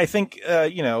 And I think,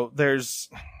 there's,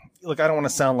 look, I don't want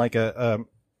to sound like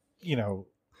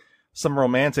some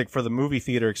romantic for the movie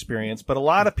theater experience, but a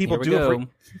lot of people do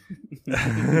it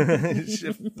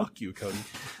fuck you, Cody.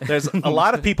 There's a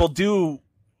lot of people do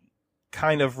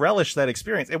kind of relish that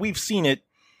experience. And we've seen it,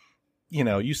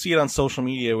 you see it on social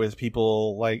media with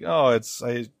people like, oh, there's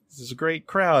a great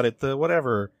crowd at the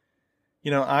whatever.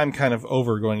 I'm kind of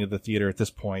over going to the theater at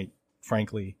this point,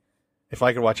 frankly. If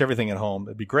I could watch everything at home,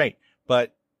 it'd be great.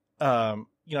 But,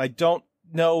 I don't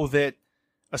know that,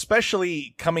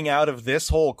 especially coming out of this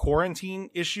whole quarantine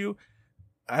issue,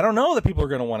 I don't know that people are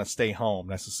going to want to stay home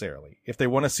necessarily. If they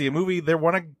want to see a movie, they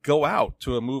want to go out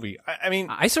to a movie. I mean,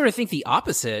 I sort of think the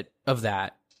opposite of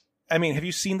that. I mean, have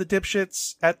you seen the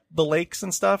dipshits at the lakes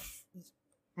and stuff?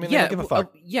 I mean, yeah, they don't give a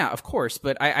fuck. Yeah, of course.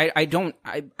 But I don't,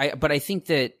 but I think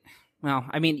that, well,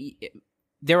 I mean,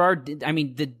 the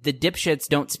dipshits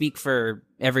don't speak for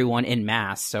everyone in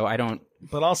mass, so I don't.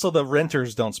 But also the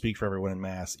renters don't speak for everyone in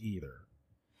mass either.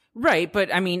 Right,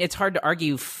 but I mean, it's hard to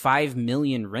argue 5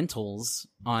 million rentals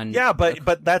on. Yeah,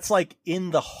 but that's like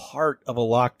in the heart of a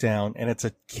lockdown, and it's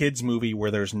a kids movie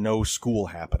where there's no school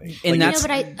happening. And but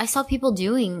I saw people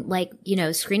doing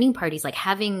screening parties, like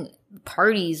having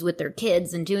parties with their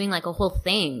kids and doing like a whole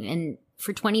thing. And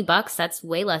for $20, that's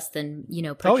way less than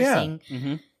purchasing.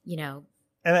 Oh, yeah.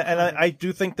 And I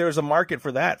do think there's a market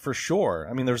for that for sure.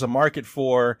 I mean, there's a market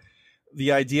for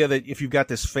the idea that if you've got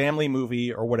this family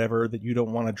movie or whatever that you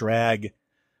don't want to drag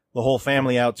the whole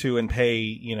family out to and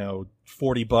pay,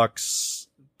 $40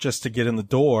 just to get in the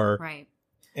door. Right.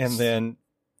 and then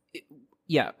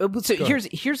yeah. So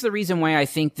here's the reason why I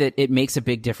think that it makes a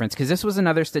big difference, because this was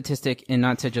another statistic, and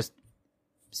not to just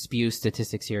spew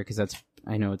statistics here, because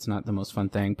I know it's not the most fun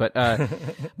thing, but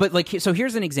like, so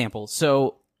here's an example.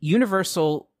 So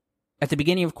Universal at the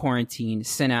beginning of quarantine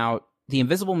sent out The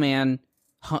Invisible Man,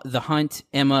 The Hunt,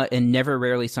 Emma, and Never,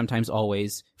 Rarely, Sometimes,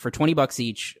 Always for $20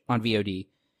 each on VOD.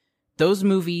 Those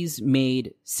movies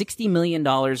made $60 million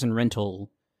in rental,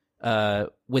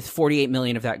 with $48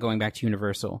 million of that going back to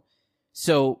Universal.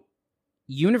 So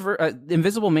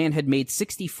Invisible Man had made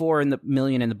 $64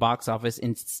 million in the box office,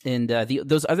 and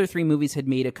those other three movies had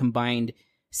made a combined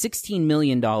 $16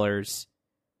 million,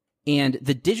 and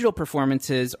the digital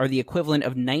performances are the equivalent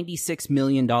of $96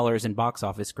 million in box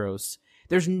office gross.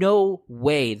 There's no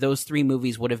way those three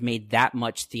movies would have made that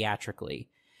much theatrically.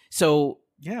 So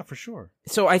yeah, for sure.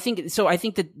 So I think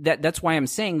that's why I'm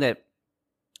saying that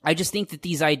I just think that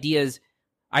these ideas,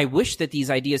 I wish that these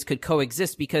ideas could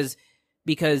coexist, because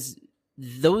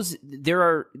there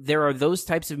are those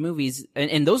types of movies,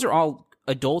 and those are all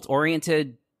adult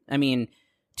oriented. I mean,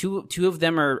 two of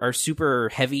them are super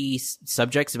heavy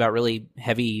subjects about really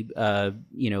heavy topics.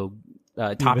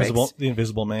 The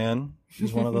Invisible Man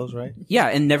is one of those, right? Yeah,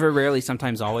 and Never, Rarely,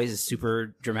 Sometimes, Always is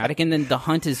super dramatic, and then The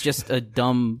Hunt is just a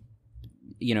dumb,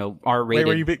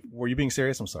 R-rated. Wait, were you being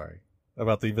serious? I'm sorry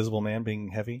about The Invisible Man being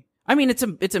heavy. I mean,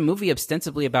 it's a movie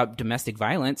ostensibly about domestic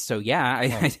violence, so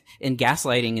yeah, and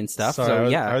gaslighting and stuff. Sorry, so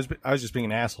yeah, I was just being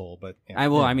an asshole, but yeah.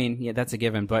 I mean, yeah, that's a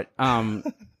given, but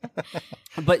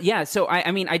but yeah, so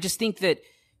I mean, I just think that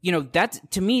that's,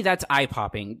 to me, that's eye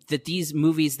popping, that these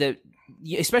movies that,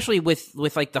 especially with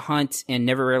like The Hunt and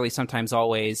Never, Rarely, Sometimes,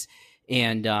 Always,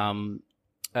 and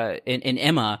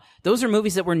Emma, those are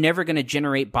movies that were never going to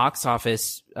generate box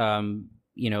office.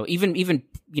 Even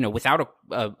without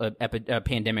a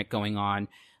pandemic going on,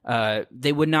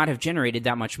 they would not have generated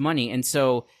that much money. And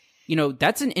so,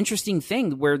 that's an interesting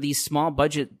thing, where these small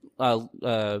budget,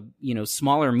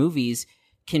 smaller movies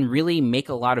can really make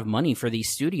a lot of money for these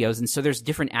studios. And so there's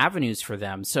different avenues for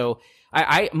them. So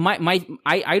I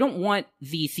don't want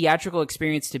the theatrical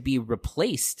experience to be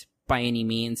replaced by any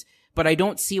means, but I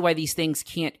don't see why these things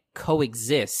can't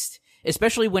coexist.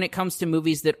 Especially when it comes to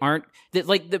movies that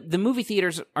the movie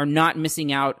theaters are not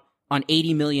missing out on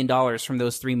 $80 million from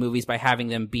those three movies by having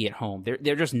them be at home.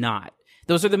 They're just not.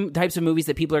 Those are the types of movies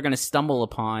that people are going to stumble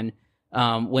upon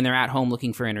when they're at home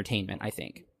looking for entertainment, I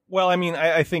think. Well, I mean,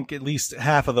 I think at least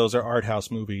half of those are art house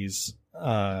movies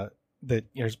that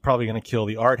is probably going to kill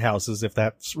the art houses if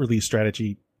that release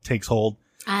strategy takes hold.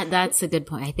 That's a good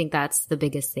point. I think that's the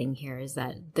biggest thing here, is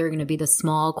that they're going to be the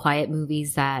small, quiet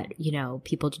movies that,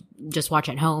 people just watch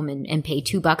at home and pay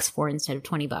 $2 for instead of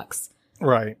 $20.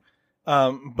 Right.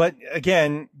 But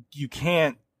again, you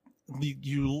can't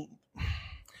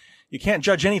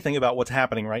judge anything about what's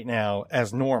happening right now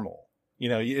as normal.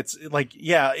 It's like,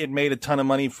 yeah, it made a ton of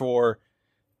money for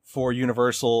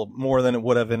Universal, more than it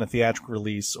would have in a theatrical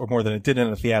release, or more than it did in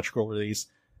a theatrical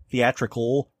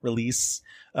release.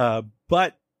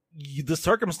 But the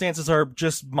circumstances are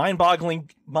just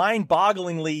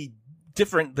mind-bogglingly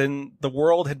different than the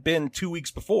world had been 2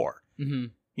 weeks before. Mm-hmm.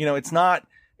 It's not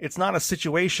a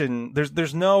situation.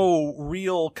 There's no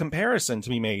real comparison to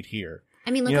be made here.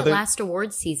 I mean, look at last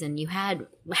awards season. You had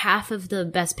half of the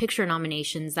Best Picture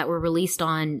nominations that were released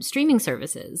on streaming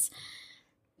services.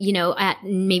 At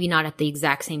maybe not at the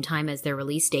exact same time as their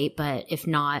release date, but if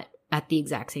not at the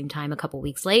exact same time, a couple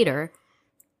weeks later.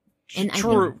 And I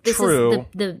think this is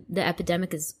the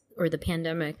epidemic or the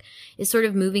pandemic is sort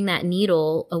of moving that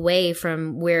needle away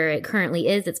from where it currently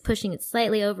is. It's pushing it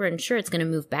slightly over, and sure, it's going to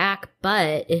move back,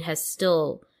 but it has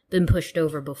still been pushed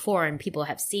over before, and people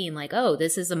have seen like, oh,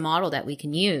 this is a model that we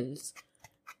can use.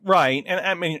 Right. And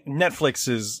I mean, Netflix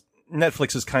is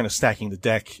kind of stacking the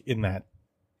deck in that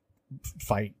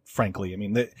fight, frankly. I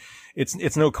mean,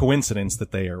 it's no coincidence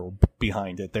that they are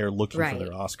behind it. They're looking for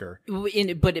their Oscar.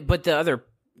 But the other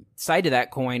side of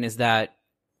that coin is that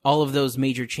all of those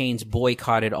major chains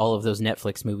boycotted all of those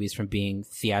Netflix movies from being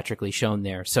theatrically shown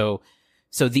there. So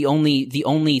the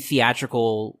only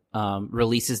theatrical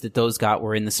releases that those got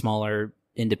were in the smaller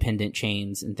independent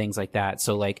chains and things like that.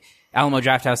 So like Alamo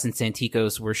Drafthouse and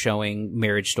Santikos were showing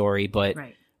Marriage Story, but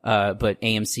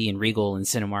AMC and Regal and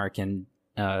Cinemark and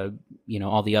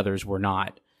all the others were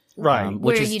not. Right.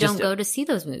 Where you don't go to see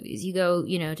those movies. You go,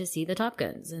 to see the Top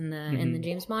Guns and the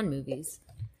James Bond movies.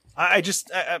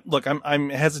 Look, I'm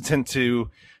hesitant to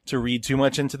read too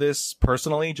much into this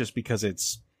personally, just because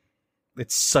it's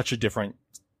such a different,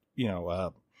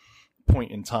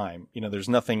 point in time. There's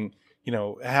nothing you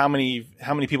know, how many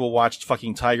people watched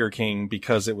fucking Tiger King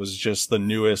because it was just the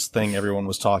newest thing everyone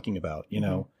was talking about, you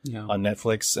know, on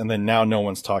Netflix. And then now no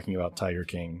one's talking about Tiger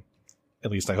King.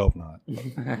 At least I hope not.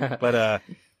 But,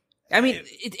 I mean,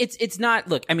 it's not,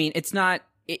 look, I mean, it's not,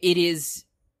 it is,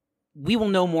 we will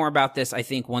know more about this, I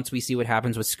think, once we see what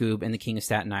happens with Scoob and the King of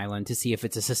Staten Island to see if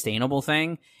it's a sustainable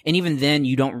thing. And even then,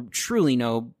 you don't truly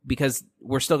know because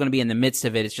we're still going to be in the midst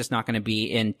of it. It's just not going to be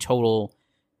in total,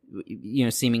 you know,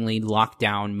 seemingly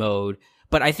lockdown mode.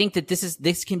 But I think that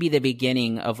this can be the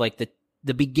beginning of like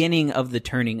the beginning of the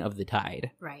turning of the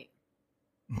tide. Right.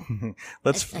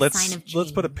 let's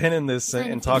put a pin in this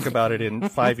and talk about it in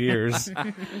 5 years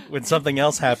when something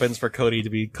else happens for Cody to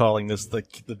be calling this the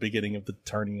beginning of the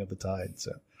turning of the tide.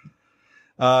 So,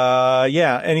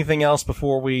 yeah. Anything else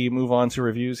before we move on to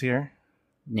reviews here?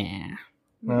 Nah.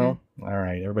 No. All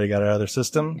right. Everybody got another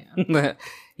system?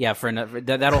 Yeah. For another,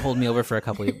 that'll hold me over for a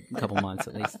couple months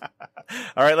at least.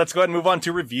 All right. Let's go ahead and move on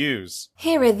to reviews.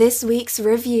 Here are this week's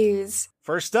reviews.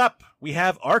 First up, we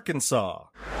have Arkansas.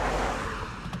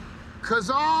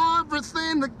 'Cause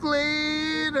everything that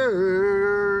glitters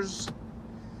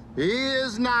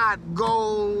is not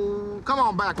gold. Come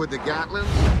on back with the Gatlins.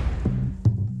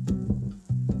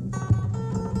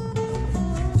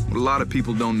 What a lot of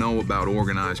people don't know about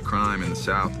organized crime in the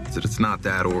South is that it's not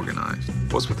that organized.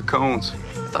 What's with the cones?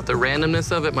 I thought the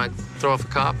randomness of it might throw off a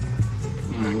cop.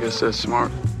 I guess that's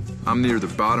smart. I'm near the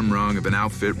bottom rung of an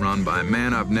outfit run by a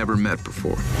man I've never met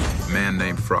before. A man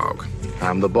named Frog.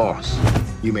 I'm the boss.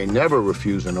 You may never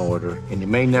refuse an order, and you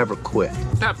may never quit.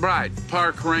 Pat Bright,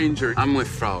 park ranger. I'm with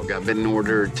Frog. I've been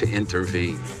ordered to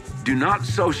intervene. Do not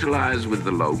socialize with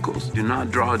the locals. Do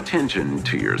not draw attention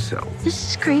to yourself.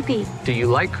 This is creepy. Do you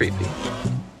like creepy?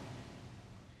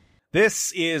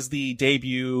 This is the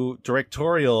debut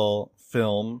directorial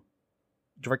film.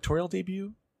 Directorial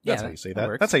debut? That's how you say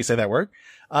that. That's how you say that word.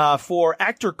 For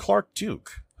actor Clark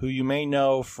Duke, who you may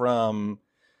know from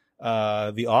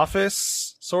The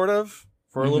Office, sort of,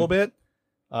 for a little bit.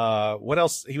 What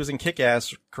else? He was in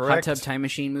Kick-Ass, correct? Hot Tub Time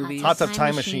Machine movies. Hot Tub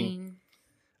Time Machine.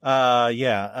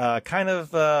 Yeah. Kind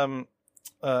of a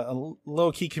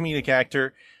low-key comedic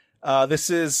actor.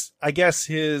 This is, I guess,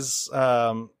 his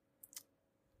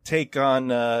take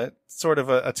on sort of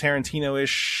a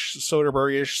Tarantino-ish,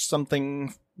 Soderbergh-ish,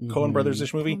 something, Coen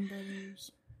Brothers-ish movie.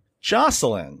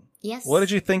 Jocelyn. Yes. What did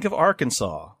you think of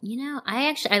Arkansas? You know,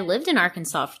 I lived in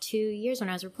Arkansas for 2 years when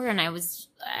I was a reporter, and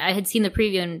I had seen the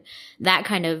preview, and that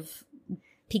kind of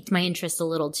piqued my interest a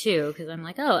little too, because I'm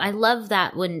like, oh, I love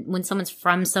that when someone's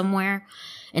from somewhere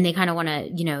and they kind of want to,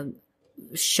 you know,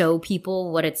 show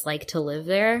people what it's like to live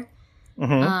there.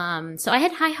 Mm-hmm. So I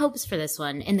had high hopes for this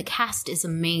one, and the cast is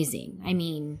amazing. I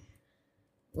mean,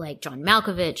 like John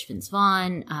Malkovich, Vince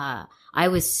Vaughn. I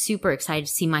was super excited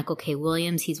to see Michael K.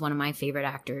 Williams. He's one of my favorite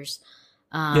actors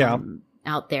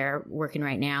out there working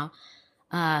right now.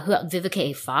 Vivica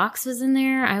A. Fox was in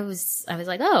there. I was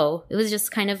like, oh, it was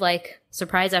just kind of like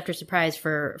surprise after surprise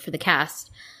for the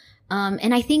cast.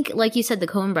 And I think, like you said, the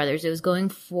Coen brothers, it was going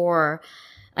for,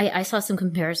 I saw some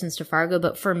comparisons to Fargo,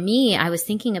 but for me, I was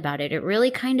thinking about it. It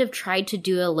really kind of tried to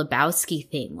do a Lebowski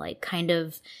thing, like kind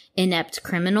of inept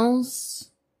criminals.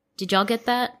 Did y'all get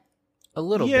that? A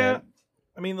little bit.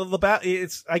 I mean,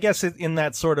 it's, I guess, in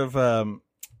that sort of, they're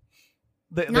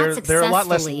a lot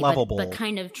less lovable. But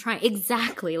kind of trying,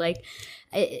 exactly, like,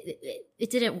 it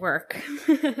didn't work.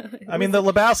 I mean, the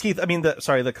Lebowski,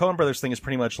 the Coen brothers thing is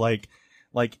pretty much like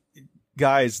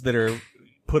guys that are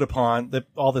put upon, that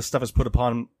all this stuff is put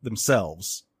upon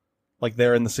themselves. Like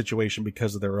they're in the situation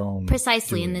because of their own.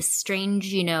 Precisely, doing. In this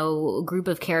strange, you know, group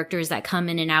of characters that come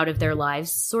in and out of their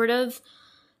lives, sort of.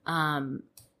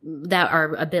 That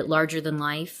are a bit larger than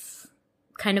life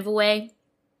kind of a way.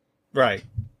 Right.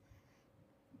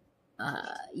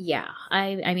 Yeah.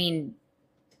 I mean,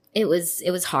 it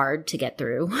was hard to get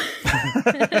through.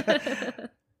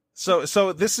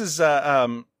 So this is,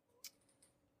 like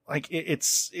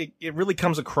it really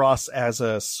comes across as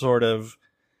a sort of,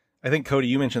 I think Cody,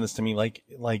 you mentioned this to me, like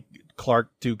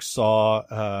Clark Duke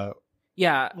saw,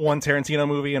 one Tarantino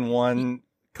movie and one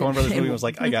Coen Brothers movie, was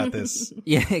like, I got this.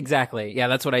 Yeah, exactly. Yeah,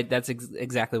 that's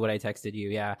exactly what I texted you.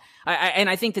 Yeah.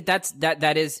 I think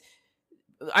that is,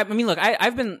 I mean, look,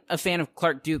 I've been a fan of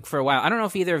Clark Duke for a while. I don't know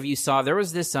if either of you saw, there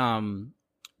was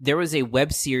a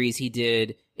web series he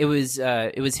did. It was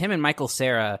him and Michael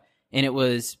Cera, and it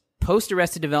was post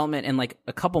Arrested Development and like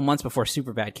a couple months before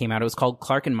Superbad came out. It was called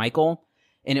Clark and Michael,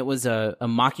 and it was a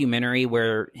mockumentary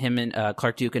where him and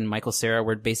Clark Duke and Michael Cera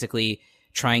were basically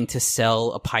trying to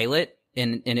sell a pilot.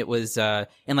 And it was, and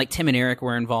like Tim and Eric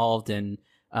were involved, and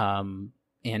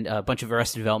and a bunch of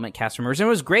Arrested Development cast members. And it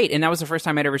was great. And that was the first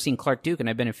time I'd ever seen Clark Duke, and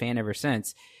I've been a fan ever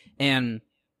since. I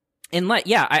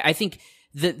think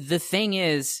the thing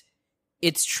is,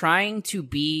 it's trying to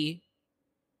be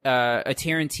a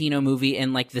Tarantino movie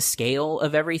in like the scale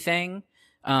of everything,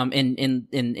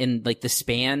 in like the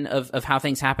span of how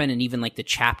things happen, and even like the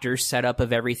chapter setup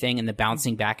of everything and the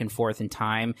bouncing back and forth in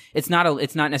time. It's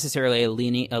not necessarily a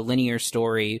linear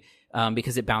story,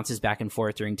 because it bounces back and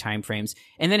forth during time frames.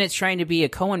 And then it's trying to be a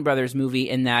Coen Brothers movie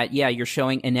in that, yeah, you're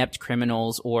showing inept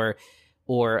criminals or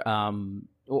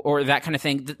that kind of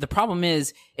thing. The problem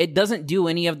is it doesn't do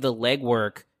any of the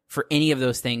legwork for any of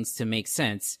those things to make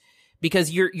sense, because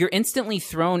you're instantly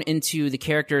thrown into the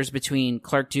characters between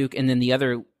Clark Duke and then the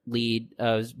other lead,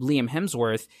 Liam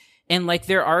Hemsworth, and like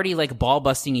they're already like ball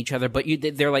busting each other, but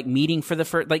they're like meeting for the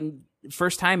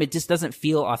first time. It just doesn't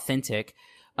feel authentic.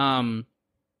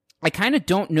 I kind of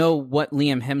don't know what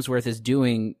Liam Hemsworth is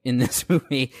doing in this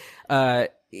movie,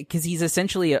 because he's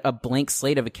essentially a blank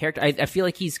slate of a character. I feel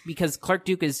like because Clark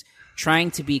Duke is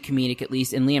trying to be comedic at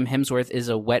least, and Liam Hemsworth is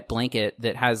a wet blanket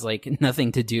that has like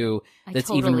nothing to do that's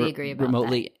totally agree about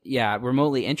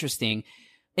remotely interesting.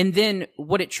 And then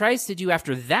what it tries to do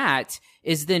after that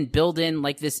is then build in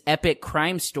like this epic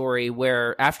crime story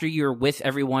where after you're with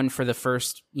everyone for the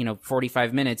first,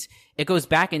 45 minutes, it goes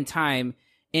back in time,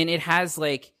 and it has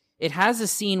a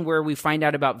scene where we find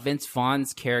out about Vince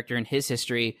Vaughn's character and his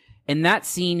history, and that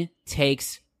scene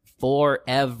takes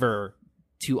forever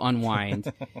to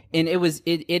unwind. And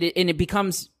it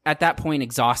becomes at that point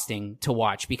exhausting to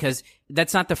watch, because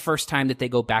that's not the first time that they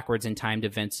go backwards in time to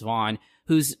Vince Vaughn,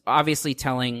 who's obviously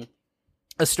telling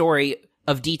a story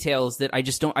of details that I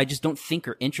just don't think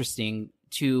are interesting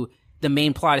to the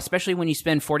main plot, especially when you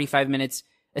spend 45 minutes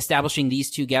establishing these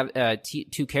two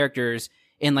characters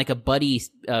in like a buddy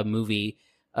movie,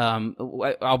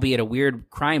 albeit a weird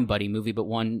crime buddy movie, but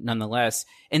one nonetheless.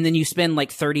 And then you spend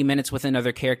like 30 minutes with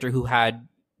another character who had,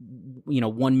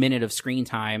 1 minute of screen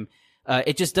time.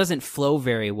 It just doesn't flow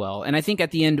very well. And I think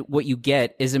at the end, what you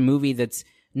get is a movie that's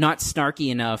not snarky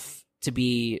enough to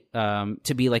be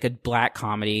like a black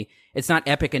comedy. It's not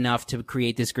epic enough to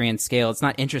create this grand scale. It's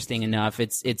not interesting enough.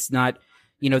 It's not,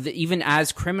 even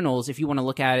as criminals, if you want to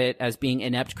look at it as being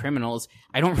inept criminals,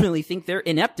 I don't really think they're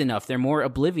inept enough. They're more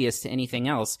oblivious to anything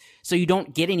else. So you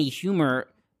don't get any humor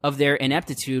of their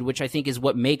ineptitude, which I think is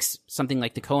what makes something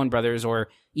like the Coen Brothers, or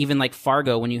even like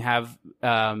Fargo, when you have,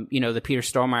 the Peter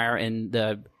Stormare and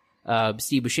the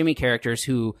Steve Buscemi characters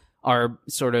who are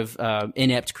sort of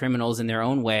inept criminals in their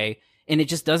own way. And it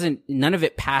just none of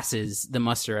it passes the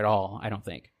muster at all, I don't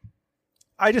think.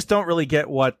 I just don't really get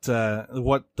what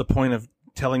the point of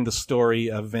telling the story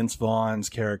of Vince Vaughn's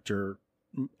character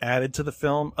added to the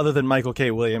film, other than Michael K.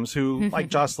 Williams, who, like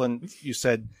Jocelyn, you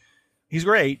said, he's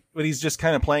great, but he's just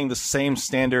kind of playing the same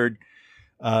standard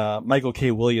Michael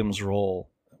K. Williams role,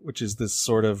 which is this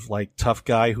sort of like tough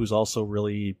guy who's also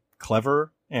really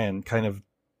clever and kind of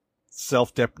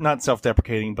not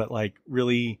self-deprecating, but like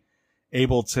really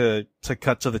able to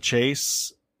cut to the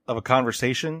chase of a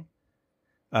conversation.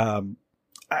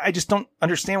 I just don't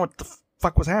understand what the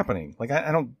fuck was happening. Like,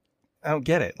 I don't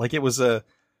get it. Like, it was a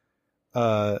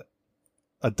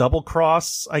double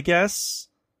cross, I guess.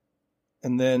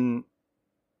 And then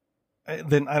I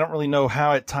don't really know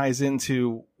how it ties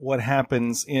into what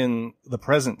happens in the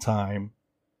present time,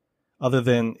 other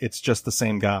than it's just the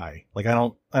same guy. Like, I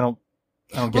don't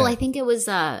get Well, it. I think it was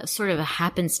sort of a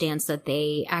happenstance that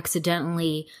the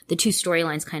two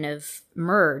storylines kind of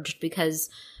merged, because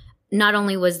not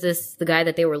only was this the guy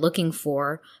that they were looking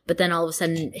for, but then all of a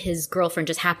sudden his girlfriend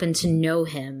just happened to know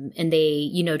him, and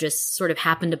they, just sort of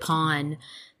happened upon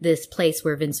this place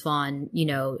where Vince Vaughn,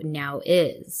 now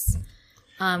is,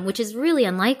 which is really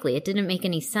unlikely. It didn't make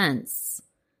any sense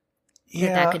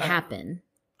that could happen.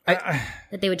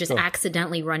 That they would just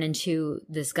accidentally run into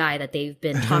this guy that they've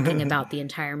been talking about the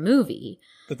entire movie.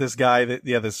 That this guy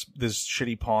this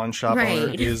shitty pawn shop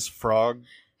owner is Frog.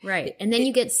 Right. And then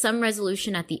you get some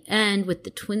resolution at the end with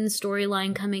the twin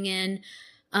storyline coming in.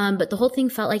 But the whole thing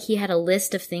felt like he had a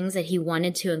list of things that he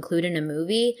wanted to include in a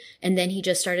movie, and then he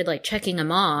just started like checking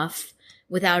them off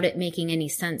without it making any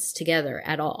sense together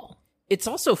at all. It's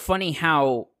also funny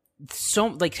how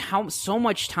so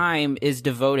much time is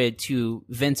devoted to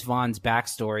Vince Vaughn's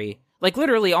backstory. Like,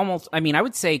 literally almost, I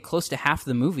would say close to half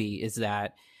the movie is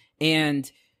that.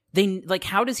 And they, like,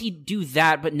 how does he do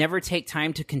that but never take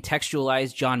time to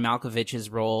contextualize John Malkovich's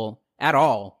role at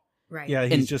all? Right. Yeah,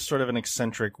 he's just sort of an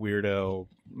eccentric weirdo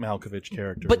Malkovich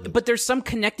character. But there's some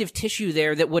connective tissue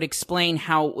there that would explain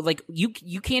how, like, you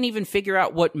can't even figure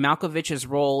out what Malkovich's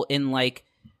role in, like,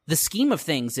 the scheme of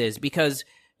things is, because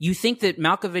you think that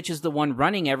Malkovich is the one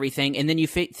running everything, and then you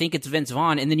think it's Vince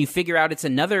Vaughn, and then you figure out it's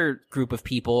another group of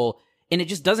people, and it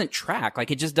just doesn't track. Like,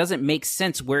 it just doesn't make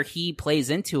sense where he plays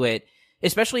into it,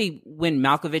 especially when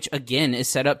Malkovich, again, is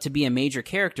set up to be a major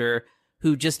character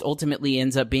who just ultimately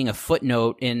ends up being a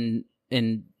footnote in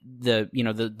the, you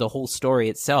know, the whole story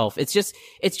itself. It's just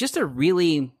a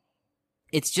really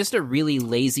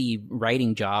lazy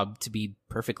writing job, to be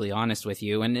perfectly honest with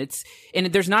you. And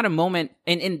there's not a moment,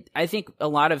 and I think a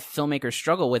lot of filmmakers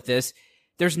struggle with this.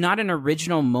 There's not an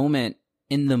original moment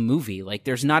in the movie. Like,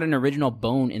 there's not an original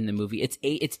bone in the movie.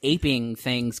 It's aping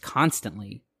things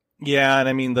constantly. Yeah, and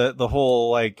I mean the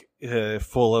whole like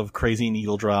full of crazy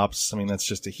needle drops. I mean, that's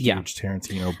just a huge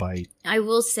Tarantino bite. I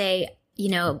will say, you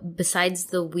know, besides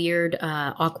the weird,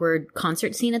 awkward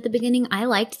concert scene at the beginning, I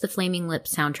liked the Flaming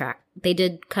Lips soundtrack. They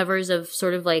did covers of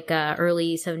sort of like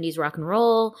early 70s rock and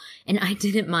roll, and I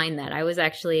didn't mind that. I was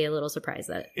actually a little surprised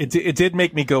that it did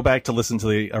make me go back to listen to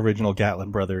the original Gatlin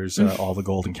Brothers, All the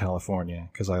Gold in California,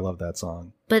 because I love that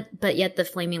song. But yet the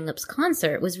Flaming Lips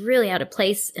concert was really out of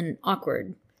place and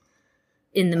awkward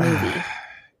in the movie.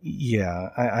 Yeah,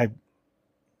 I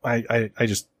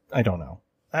don't know.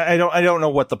 I don't know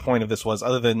what the point of this was,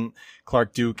 other than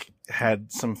Clark Duke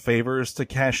had some favors to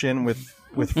cash in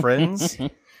with friends.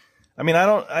 I mean,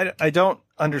 I don't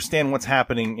understand what's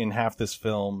happening in half this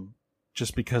film,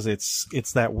 just because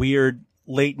it's that weird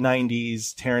late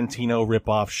 90s Tarantino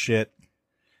ripoff shit,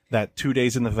 that 2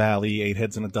 Days in the Valley, 8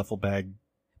 heads in a duffel bag.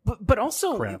 But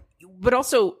also,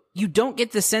 you don't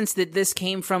get the sense that this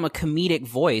came from a comedic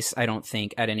voice, I don't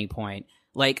think, at any point.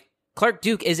 Like, Clark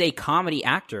Duke is a comedy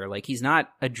actor. Like, he's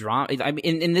not a drama. I mean,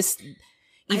 in this,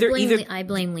 I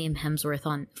blame Liam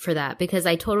Hemsworth for that, because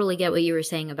I totally get what you were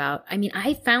saying about. I mean,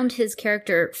 I found his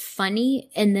character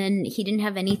funny, and then he didn't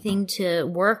have anything to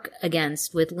work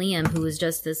against with Liam, who was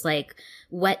just this like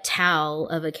wet towel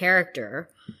of a character.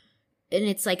 And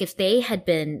it's like, if they had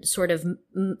been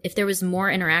if there was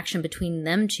more interaction between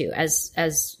them two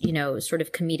as you know, sort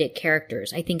of comedic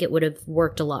characters, I think it would have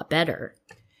worked a lot better.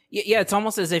 Yeah, it's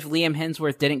almost as if Liam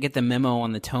Hemsworth didn't get the memo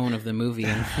on the tone of the movie.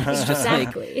 And it's just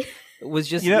exactly. It was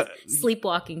just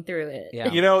sleepwalking through it.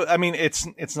 Yeah. You know, I mean,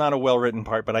 it's not a well-written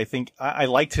part, but I think I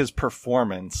liked his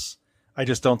performance. I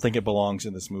just don't think it belongs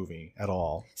in this movie at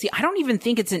all. See, I don't even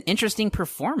think it's an interesting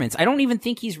performance. I don't even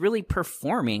think he's really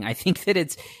performing. I think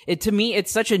that to me,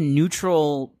 it's such a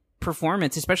neutral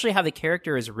performance, especially how the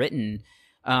character is written.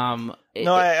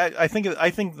 I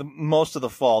think most of the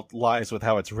fault lies with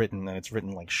how it's written, and it's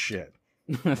written like shit.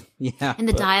 Yeah. And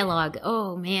the dialogue,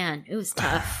 oh man, it was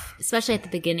tough, especially at the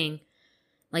beginning.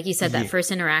 Like you said, that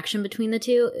first interaction between the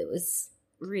two, it was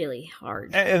really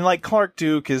hard. And like, Clark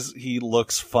Duke he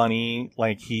looks funny,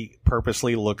 like he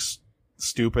purposely looks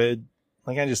stupid.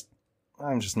 Like, I'm just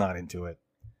not into it.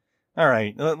 All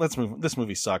right, let's move. This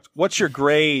movie sucked. What's your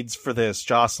grades for this,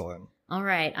 Jocelyn? All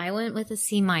right, I went with a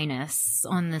C-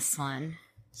 on this one.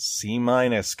 C-.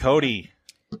 Cody?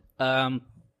 I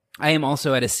am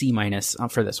also at a C-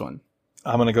 for this one.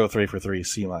 I'm gonna go 3 for 3,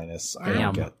 C-.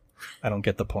 I don't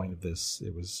get the point of this.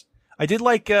 I did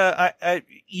like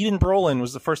Eden Brolin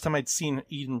was the first time I'd seen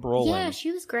Eden Brolin. Yeah,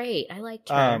 she was great. I liked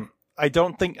her. I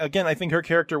think her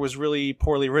character was really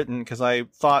poorly written, because I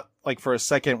thought, like, for a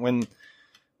second when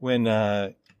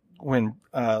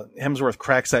Hemsworth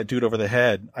cracks that dude over the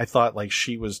head, I thought like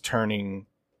she was turning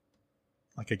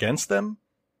like against them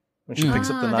when she picks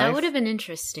up the knife. That would have been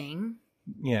interesting.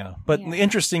 Yeah, but the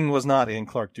interesting was not in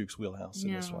Clark Duke's wheelhouse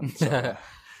in this one. So.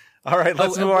 All right,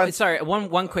 let's move on. Sorry,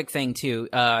 one quick thing too.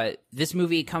 This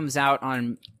movie comes out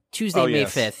on Tuesday, May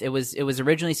 5th. It was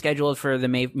originally scheduled for the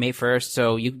May 1st,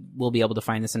 so you will be able to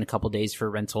find this in a couple days for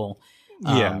rental.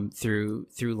 Through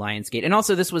Lionsgate, and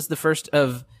also this was the first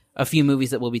of a few movies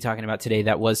that we'll be talking about today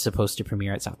that was supposed to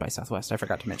premiere at South by Southwest. I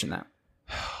forgot to mention that.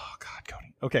 Oh God,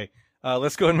 Cody. Okay,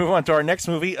 let's go and move on to our next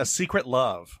movie, A Secret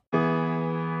Love.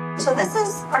 So this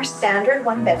is our standard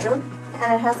 1-bedroom,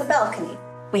 and it has a balcony.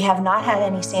 We have not had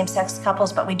any same-sex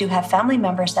couples, but we do have family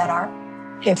members that are.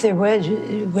 If there was,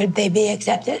 would they be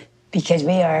accepted? Because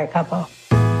we are a couple.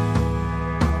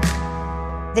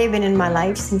 They've been in my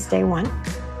life since day one,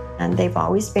 and they've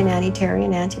always been anti-Terry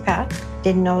and anti-Pat.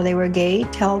 Didn't know they were gay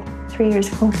till 3 years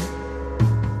ago.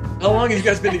 How long have you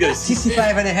guys been together?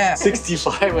 65 and a half.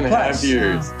 65 and a half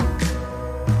years.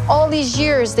 All these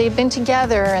years they've been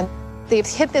together, and they've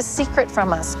hid this secret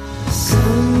from us.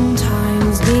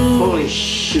 Holy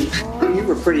shoot. You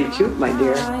were pretty cute, my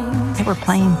dear. They were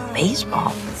playing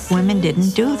baseball. Women didn't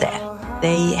do that.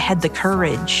 They had the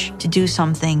courage to do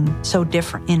something so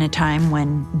different in a time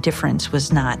when difference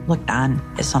was not looked on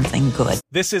as something good.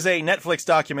 This is a Netflix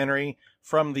documentary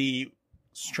from the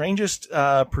strangest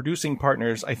producing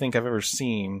partners I think I've ever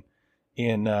seen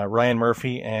in Ryan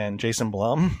Murphy and Jason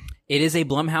Blum. It is a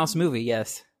Blumhouse movie,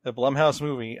 yes. A Blumhouse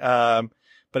movie.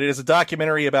 But it is a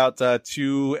documentary about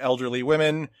two elderly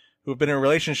women who have been in a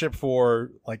relationship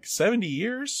for like 70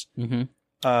 years.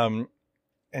 Mm-hmm.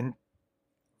 And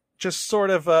just sort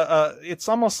of, it's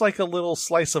almost like a little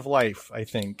slice of life, I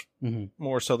think,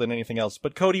 more so than anything else.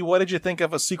 But Cody, what did you think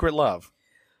of A Secret Love?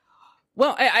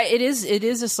 Well, it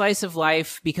is a slice of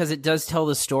life because it does tell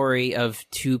the story of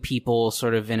two people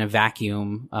sort of in a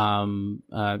vacuum.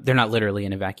 They're not literally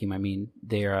in a vacuum. I mean,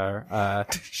 they are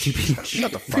two people.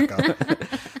 Shut the fuck up.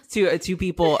 two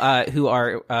people who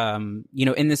are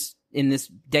in this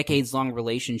decades long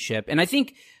relationship. And I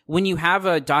think when you have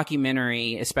a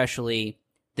documentary, especially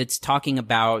that's talking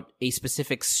about a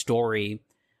specific story,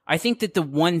 I think that the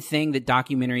one thing that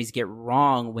documentaries get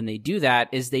wrong when they do that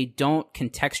is they don't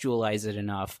contextualize it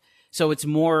enough. So it's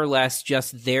more or less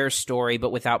just their story,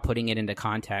 but without putting it into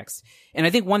context. And I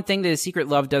think one thing that A Secret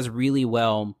Love does really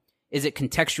well is it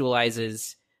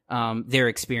contextualizes their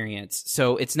experience.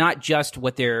 So it's not just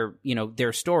what their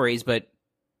stories, but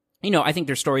I think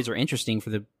their stories are interesting for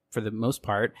the most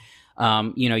part.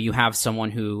 You have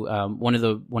someone who one of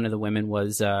the women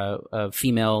was a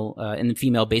female in the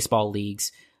female baseball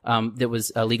leagues. That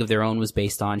was A League of Their Own was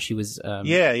based on. She was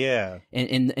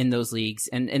in those leagues,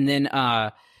 and then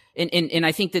and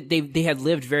I think that they had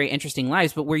lived very interesting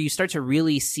lives, but where you start to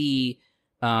really see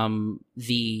the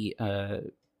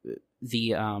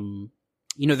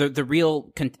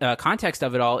real context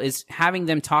of it all is having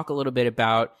them talk a little bit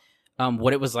about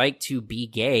what it was like to be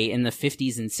gay in the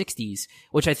 50s and 60s,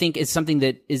 which I think is something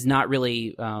that is not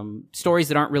really stories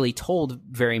that aren't really told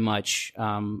very much,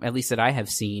 at least that I have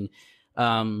seen.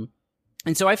 And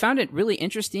so I found it really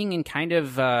interesting and kind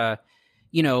of,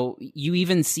 you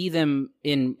even see them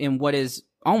in what is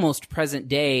almost present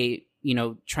day,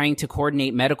 trying to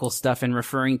coordinate medical stuff and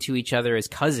referring to each other as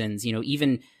cousins,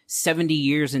 even 70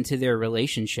 years into their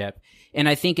relationship. And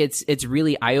I think it's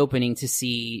really eye-opening to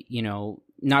see,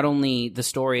 not only the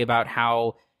story about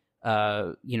how,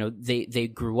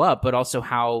 they grew up, but also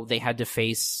how they had to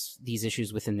face these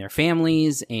issues within their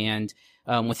families and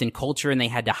within culture, and they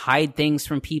had to hide things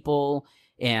from people.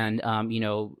 And,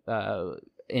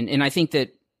 and I think that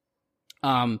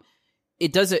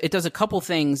it does a couple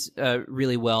things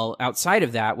really well outside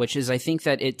of that, which is I think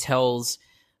that it tells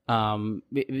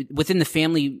within the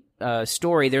family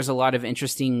story, there's a lot of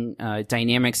interesting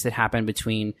dynamics that happen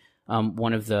between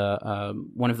one of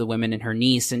the women and her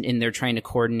niece, and they're trying to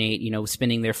coordinate,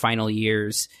 spending their final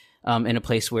years in a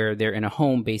place where they're in a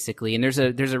home, basically. And there's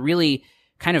a really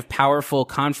kind of powerful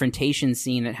confrontation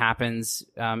scene that happens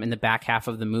in the back half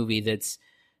of the movie that's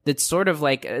sort of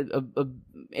like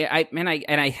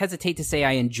I hesitate to say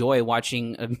I enjoy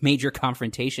watching a major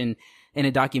confrontation in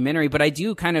a documentary, but I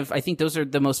think those are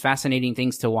the most fascinating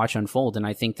things to watch unfold. And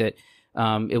I think that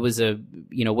it was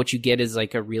what you get is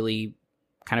like a really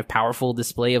kind of powerful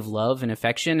display of love and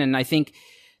affection. And I think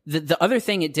the other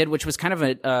thing it did, which was kind of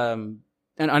an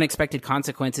unexpected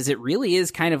consequence, is it really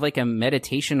is kind of like a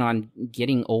meditation on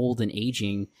getting old and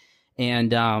aging,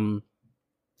 and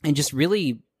just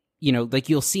really, like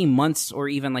you'll see months or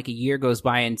even like a year goes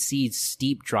by and see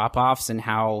steep drop-offs and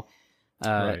how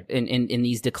right. in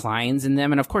these declines in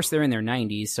them. And of course they're in their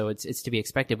 90s, so it's to be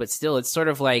expected, but still it's sort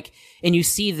of like, and you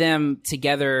see them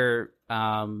together,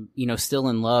 still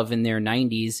in love in their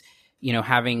 90s,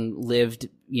 having lived,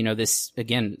 this,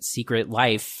 again, secret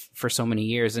life for so many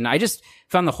years. And I just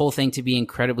found the whole thing to be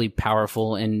incredibly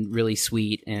powerful and really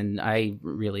sweet, and I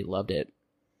really loved it.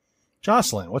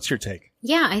 Jocelyn, what's your take?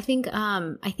 Yeah, I think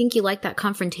you like that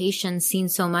confrontation scene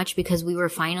so much because we were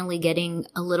finally getting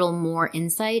a little more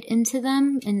insight into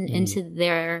them and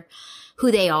into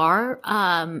who they are.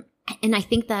 And I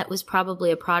think that was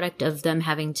probably a product of them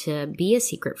having to be a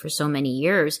secret for so many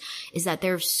years, is that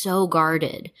they're so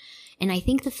guarded. And I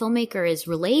think the filmmaker is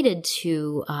related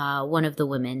to one of the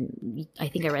women. I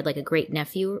think I read like a great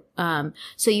nephew.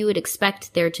 So you would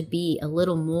expect there to be a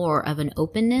little more of an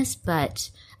openness.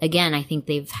 But again, I think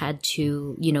they've had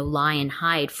to, lie and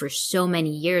hide for so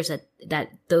many years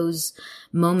that those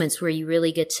moments where you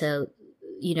really get to,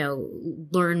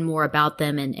 learn more about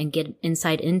them and get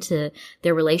insight into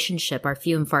their relationship are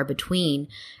few and far between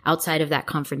outside of that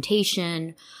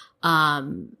confrontation.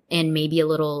 And maybe a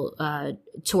little,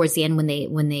 towards the end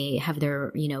when they have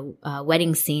their,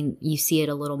 wedding scene, you see it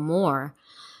a little more.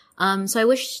 So I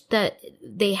wish that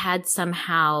they had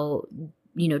somehow,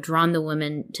 drawn the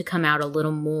women to come out a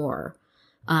little more.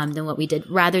 than what we did,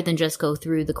 rather than just go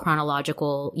through the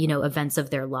chronological, events of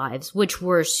their lives, which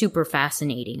were super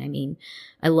fascinating. I mean,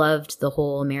 I loved the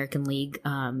whole American League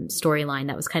storyline.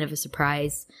 That was kind of a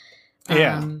surprise.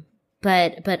 Yeah.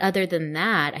 But other than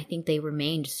that, I think they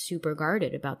remained super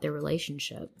guarded about their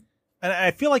relationship. And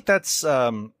I feel like that's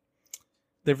they're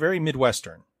very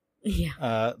Midwestern.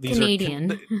 Yeah. These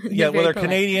Canadian. They're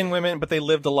Canadian women, but they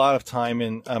lived a lot of time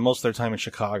in most of their time in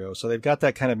Chicago. So they've got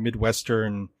that kind of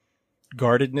Midwestern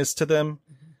guardedness to them.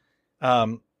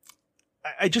 I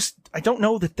don't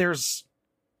know that there's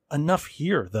enough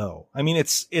here though. I mean,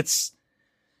 it's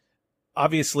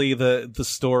obviously the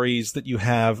stories that you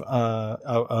have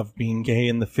of being gay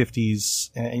in the 50s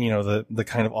and the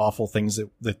kind of awful things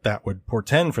that would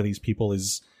portend for these people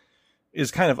is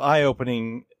kind of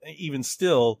eye-opening. Even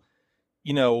still,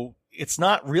 it's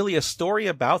not really a story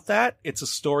about that. It's a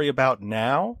story about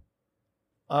now.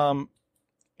 And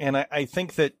I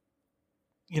think that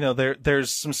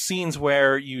there's some scenes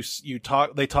where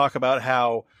they talk about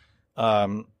how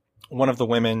one of the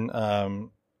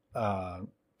women,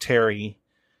 Terry,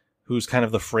 who's kind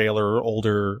of the frailer,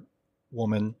 older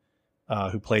woman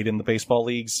who played in the baseball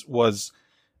leagues, was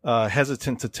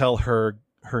hesitant to tell her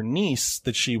niece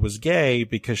that she was gay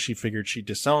because she figured she'd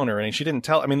disown her. And she didn't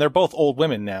tell. I mean, they're both old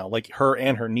women now. Like, her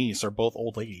and her niece are both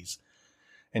old ladies.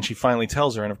 And she finally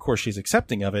tells her, and of course she's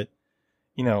accepting of it.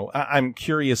 I'm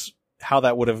curious how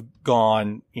that would have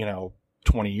gone,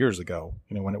 20 years ago,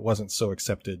 when it wasn't so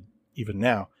accepted even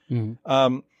now.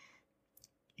 Mm-hmm.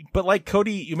 But like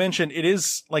Cody, you mentioned, it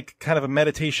is like kind of a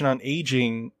meditation on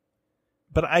aging,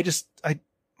 but I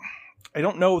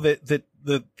don't know that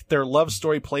their love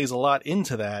story plays a lot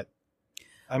into that.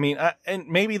 I mean, and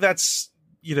maybe that's,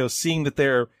 seeing that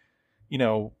they're,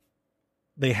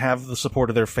 they have the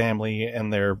support of their family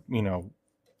and they're,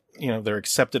 they're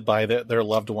accepted by their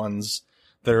loved ones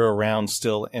that are around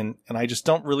still. And I just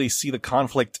don't really see the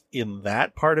conflict in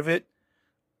that part of it.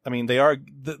 I mean,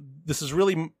 this is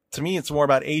really, to me, it's more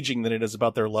about aging than it is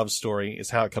about their love story,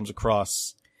 is how it comes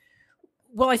across.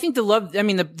 Well, I think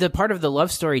the part of the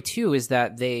love story too is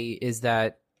that I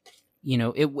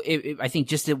think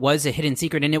just it was a hidden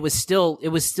secret, and it was still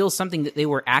something that they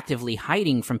were actively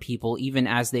hiding from people, even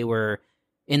as they were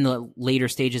in the later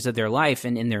stages of their life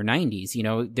and in their 90s.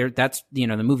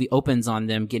 The movie opens on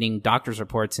them getting doctor's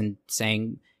reports and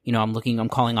saying, I'm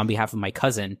calling on behalf of my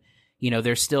cousin.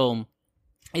 There's still,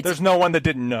 there's no one that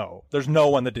didn't know. There's no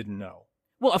one that didn't know.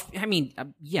 Well, I mean,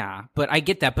 yeah, but I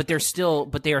get that. But they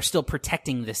are still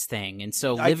protecting this thing, and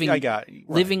so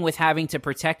living with having to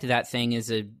protect that thing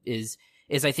is I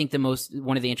think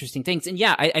one of the interesting things. And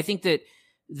yeah, I think that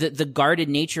the guarded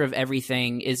nature of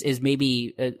everything is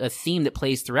maybe a theme that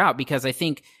plays throughout, because I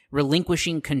think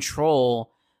relinquishing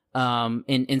control,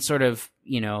 in sort of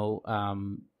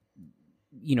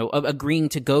agreeing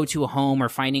to go to a home or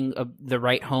finding the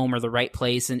right home or the right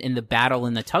place, and in the battle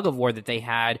and the tug of war that they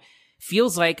had,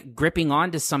 feels like gripping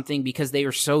onto something because they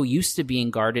are so used to being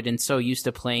guarded and so used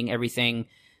to playing everything,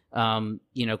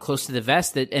 close to the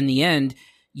vest, that in the end,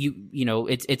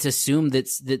 it's assumed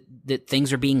that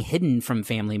things are being hidden from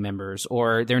family members,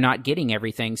 or they're not getting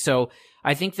everything. So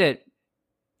I think that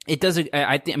it does.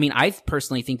 I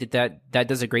personally think that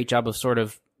does a great job of sort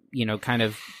of,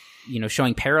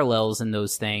 showing parallels in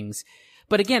those things.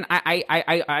 But again,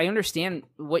 I understand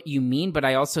what you mean, but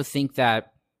I also think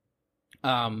that,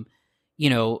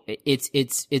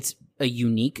 it's a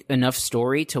unique enough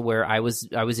story to where I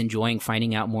was enjoying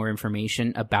finding out more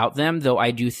information about them. Though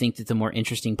I do think that the more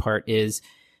interesting part is,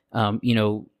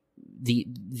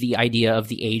 the idea of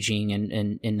the aging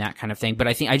and that kind of thing. But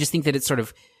I just think that it's sort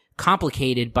of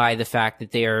complicated by the fact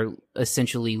that they are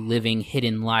essentially living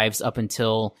hidden lives up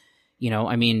until,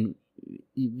 I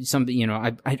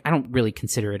don't really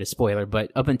consider it a spoiler,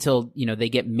 but up until, they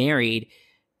get married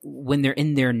when they're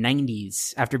in their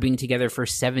 90s after being together for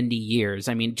 70 years.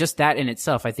 I mean, just that in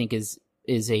itself, I think is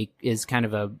kind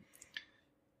of a,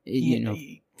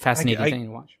 fascinating thing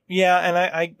to watch. Yeah. And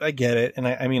I get it. And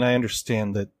I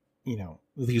understand that,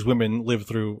 these women lived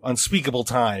through unspeakable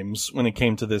times when it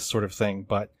came to this sort of thing,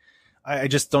 but I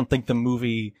just don't think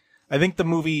I think the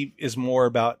movie is more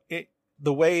about it.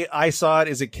 The way I saw it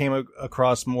is it came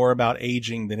across more about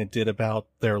aging than it did about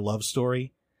their love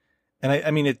story. And at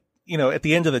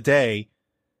the end of the day,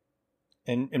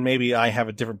 and maybe I have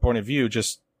a different point of view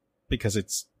just because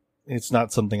it's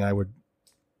not something I would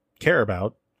care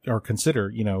about or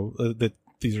consider, that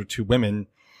these are two women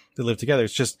that live together.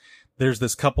 It's just, there's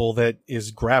this couple that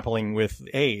is grappling with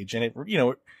age, and it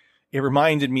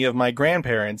reminded me of my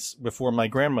grandparents before my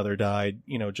grandmother died,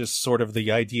 just sort of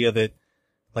the idea that,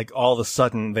 like, all of a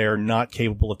sudden they're not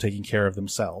capable of taking care of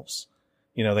themselves.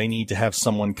 they need to have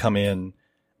someone come in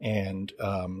and,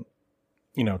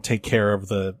 take care of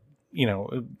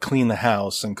clean the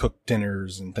house and cook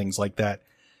dinners and things like that.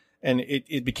 And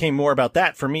it became more about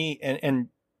that for me. And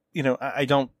I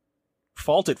don't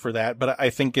fault it for that, but I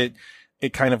think it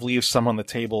kind of leaves some on the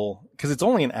table because it's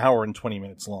only an hour and 20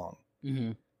 minutes long.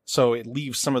 Mm-hmm. So it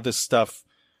leaves some of this stuff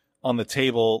on the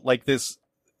table, like this,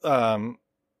 there's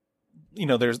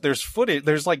footage,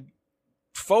 there's like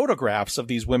photographs of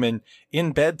these women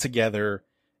in bed together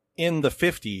in the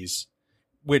 50s,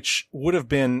 which would have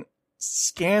been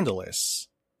scandalous.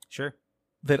 Sure.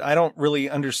 That I don't really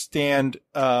understand.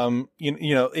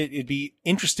 It'd be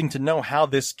interesting to know how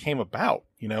this came about,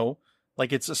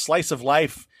 like it's a slice of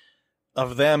life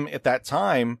of them at that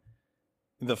time.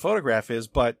 The photograph is,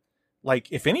 but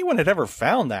like if anyone had ever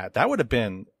found that they would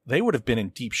have been in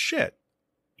deep shit,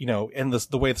 and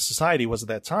the way the society was at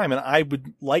that time. And I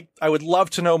would love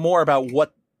to know more about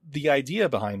what the idea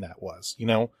behind that was,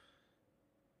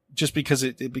 just because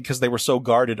because they were so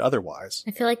guarded otherwise.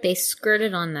 I feel like they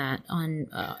skirted on that,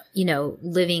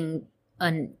 living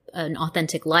an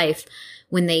authentic life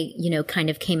when they, kind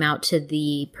of came out to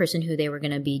the person who they were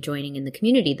going to be joining in the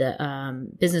community, the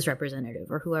business representative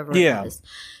or whoever it was.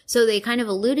 So they kind of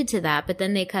alluded to that, but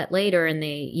then they cut later and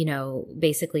they,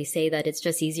 basically say that it's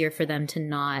just easier for them to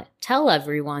not tell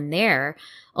everyone there,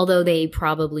 although they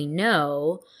probably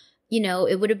know.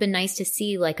 It would have been nice to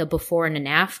see like a before and an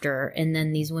after, and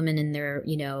then these women in their,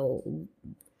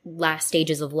 last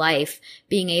stages of life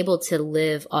being able to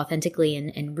live authentically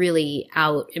and really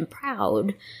out and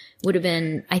proud would have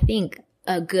been, I think,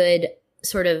 a good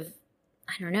sort of,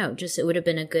 I don't know, just it would have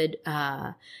been a good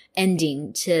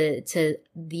ending to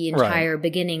the entire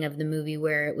beginning of the movie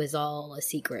where it was all a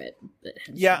secret.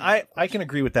 Yeah, I can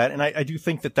agree with that. And I do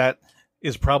think that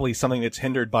is probably something that's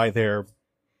hindered by their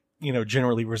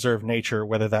generally reserved nature,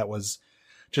 whether that was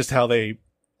just how they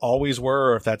always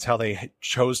were, or if that's how they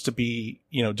chose to be,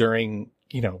 during,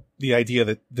 the idea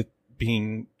that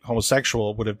being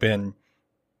homosexual would have been,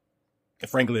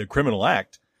 frankly, a criminal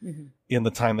act in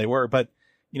the time they were. But,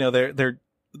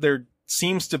 there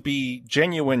seems to be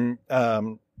genuine,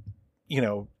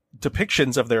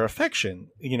 depictions of their affection,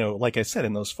 like I said,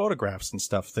 in those photographs and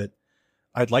stuff that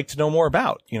I'd like to know more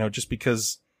about, just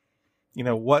because,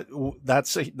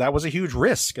 that was a huge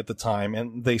risk at the time,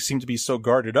 and they seem to be so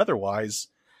guarded otherwise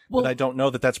that I don't know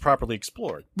that that's properly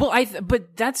explored. Well,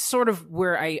 but that's sort of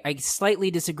where I slightly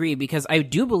disagree, because I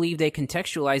do believe they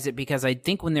contextualize it, because I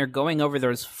think when they're going over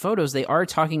those photos, they are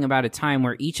talking about a time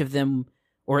where each of them,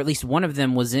 or at least one of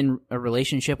them, was in a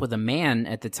relationship with a man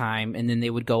at the time, and then they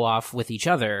would go off with each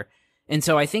other. And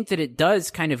so I think that it does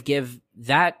kind of give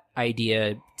that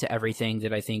idea to everything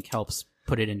that I think helps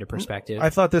put it into perspective.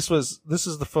 I thought this is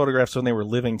the photographs when they were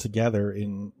living together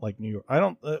in like New York. I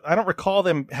don't recall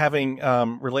them having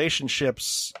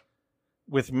relationships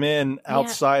with men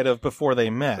outside of before they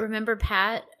met. Remember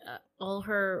Pat? All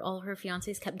her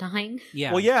fiancés kept dying.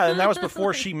 Yeah. Well, yeah, and that was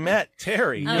before she met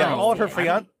Terry. No, yeah, all of her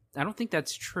fiancés. I don't think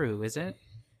that's true, is it?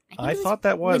 I thought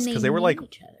that was because they were like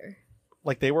each other.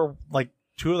 Like they were like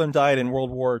two of them died in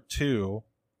World War II,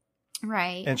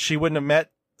 right? And she wouldn't have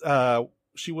met.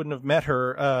 She wouldn't have met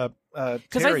her because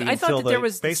Terry I thought until that there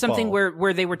was baseball. something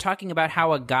where they were talking about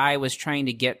how a guy was trying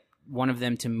to get one of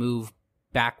them to move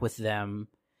back with them,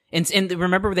 and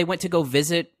remember they went to go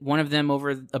visit one of them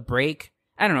over a break.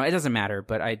 I don't know. It doesn't matter,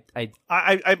 but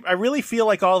I really feel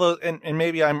like all the and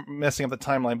maybe I'm messing up the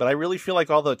timeline, but I really feel like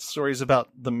all the stories about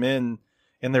the men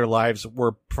in their lives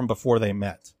were from before they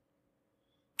met.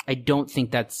 I don't think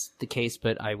that's the case,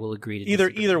 but I will agree to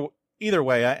disagree. Either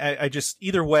way, I just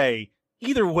either way,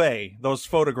 those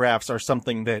photographs are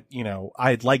something that,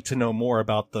 I'd like to know more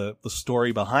about the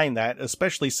story behind that,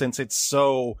 especially since it's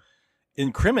so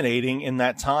incriminating in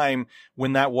that time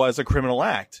when that was a criminal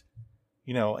act,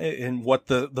 and what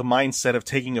the mindset of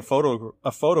taking a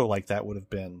photo like that would have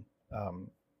been.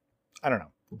 I don't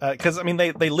know. 'Cause I mean,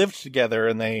 they lived together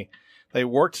and they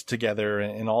worked together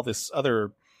and all this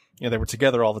other, they were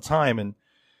together all the time and,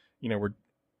 were.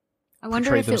 I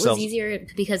wonder if it was easier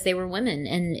because they were women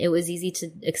and it was easy to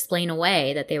explain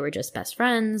away that they were just best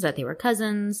friends, that they were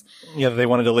cousins. Yeah, they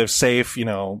wanted to live safe, Yeah,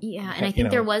 and I think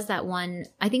there was that one.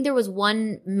 I think there was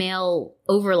one male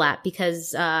overlap because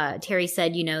Terry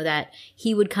said, that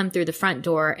he would come through the front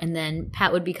door and then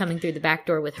Pat would be coming through the back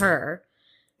door with her.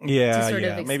 Yeah, to sort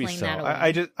of explain maybe so. That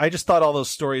away. I just thought all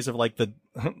those stories of like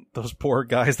those poor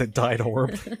guys that died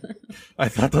horribly. I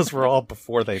thought those were all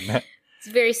before they met.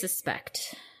 It's very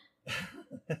suspect.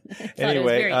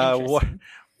 Anyway,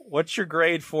 what's your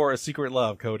grade for A Secret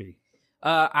Love, Cody?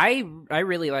 I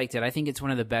really liked it. I think it's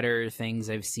one of the better things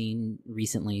I've seen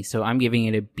recently. So I'm giving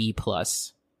it a B+.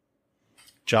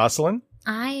 Jocelyn?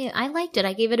 I liked it.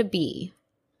 I gave it a B.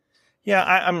 Yeah,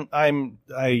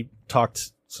 I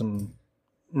talked some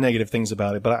negative things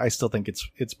about it, but I still think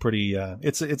it's pretty.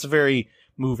 It's a very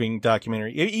moving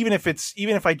documentary. Even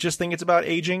if I just think it's about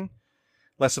aging,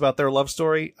 less about their love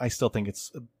story, I still think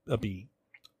it's a B.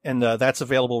 And that's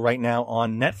available right now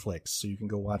on Netflix, so you can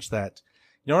go watch that.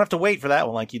 You don't have to wait for that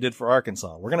one like you did for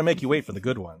Arkansas. We're gonna make you wait for the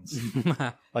good ones,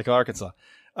 like Arkansas.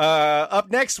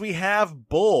 Up next, we have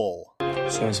Bull.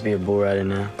 She wants to be a bull rider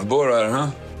now. A bull rider,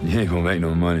 huh? You ain't gonna make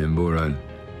no money in bull riding.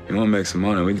 You wanna make some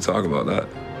money, we can talk about that.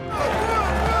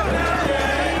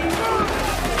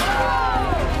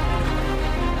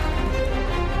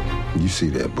 You see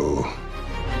that bull?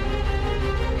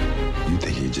 You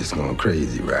think he's just going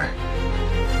crazy, right?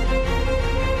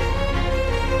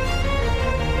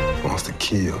 Wants to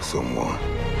kill someone.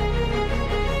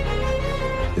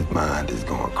 His mind is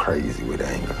going crazy with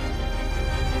anger.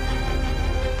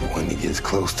 But when he gets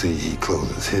close to you, he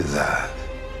closes his eyes.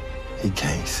 He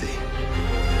can't see.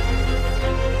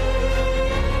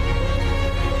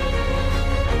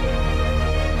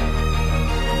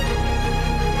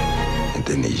 And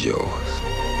then he's yours.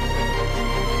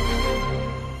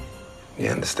 You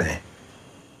understand?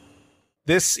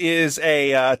 This is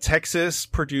a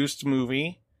Texas-produced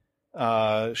movie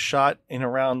shot in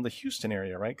around the Houston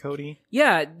area, right, Cody?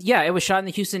 Yeah, it was shot in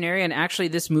the Houston area, and actually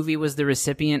this movie was the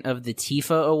recipient of the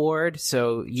TIFA Award.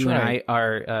 So you and I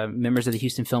are members of the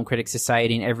Houston Film Critics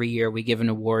Society, and every year we give an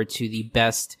award to the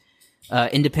best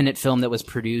independent film that was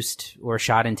produced or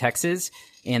shot in Texas,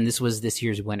 and this was this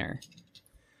year's winner.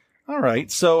 All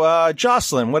right, so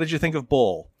Jocelyn, what did you think of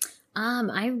Bull?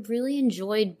 I really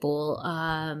enjoyed Bull.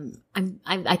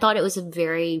 I thought it was a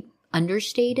very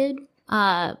understated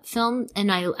film,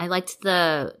 and I liked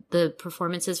the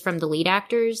performances from the lead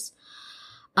actors.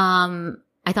 I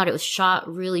thought it was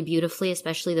shot really beautifully,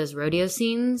 especially those rodeo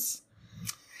scenes.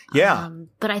 Yeah.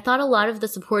 But I thought a lot of the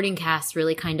supporting cast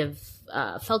really kind of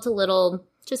felt a little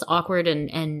just awkward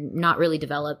and not really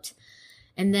developed.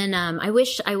 And then I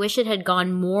wish it had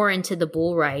gone more into the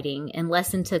bull riding and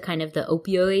less into kind of the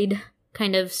opioid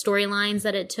kind of storylines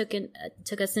that it took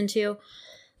us into.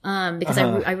 Because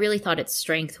I really thought its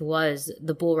strength was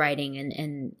the bull riding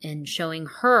and showing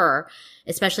her,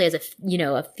 especially as a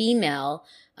female,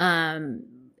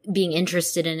 being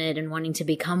interested in it and wanting to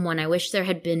become one. I wish there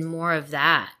had been more of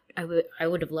that. I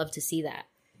would have loved to see that.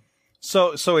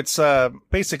 So it's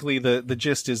basically the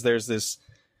gist is there's this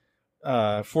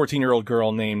 14-year-old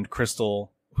girl named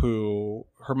Crystal who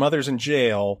her mother's in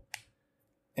jail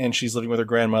and she's living with her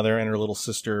grandmother and her little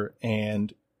sister,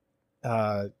 and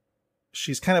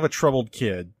she's kind of a troubled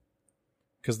kid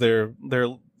because they're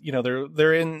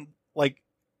in, like,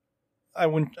 I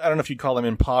don't know if you'd call them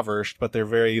impoverished, but they're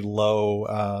very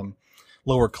low,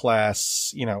 lower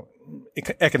class,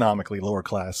 economically lower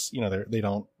class.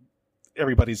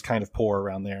 Everybody's kind of poor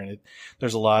around there, and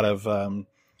there's a lot of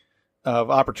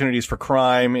opportunities for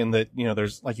crime in that,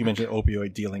 there's, like you mentioned,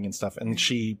 opioid dealing and stuff. And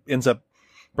she ends up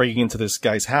breaking into this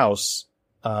guy's house,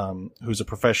 who's a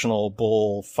professional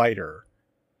bull fighter,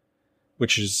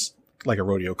 which is like a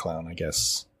rodeo clown, I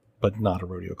guess, but not a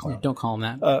rodeo clown. Don't call him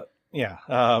that.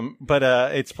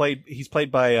 But he's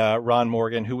played by Ron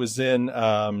Morgan, who was in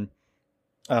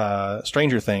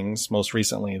Stranger Things most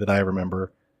recently that I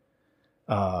remember.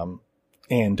 And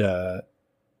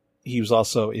he was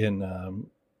also in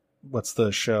what's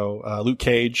the show? Luke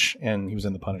Cage, and he was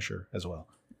in The Punisher as well.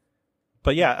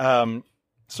 But yeah,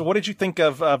 so what did you think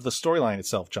of the storyline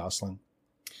itself, Jocelyn?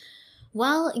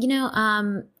 Well,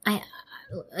 I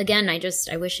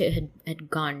wish it had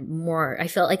gone more. I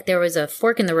felt like there was a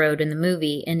fork in the road in the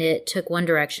movie and it took one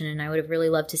direction, and I would have really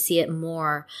loved to see it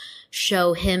more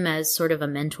show him as sort of a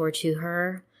mentor to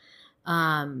her.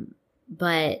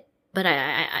 But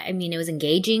I mean, it was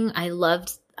engaging. I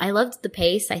loved the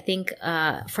pace. I think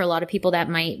for a lot of people that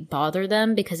might bother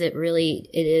them because it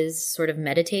is sort of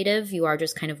meditative. You are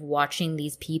just kind of watching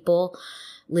these people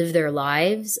live their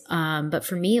lives. But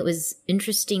for me, it was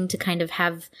interesting to kind of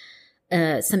have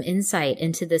some insight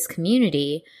into this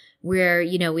community where,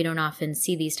 we don't often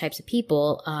see these types of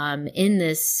people in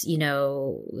this,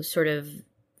 sort of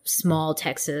small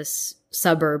Texas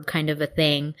suburb kind of a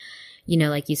thing.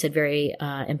 Like you said, very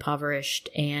impoverished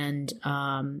and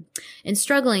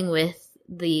struggling with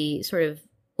the sort of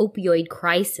opioid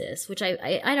crisis, which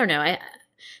I don't know.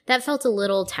 That felt a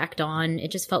little tacked on.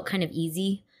 It just felt kind of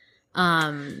easy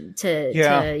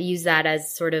to use that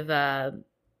as sort of a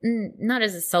not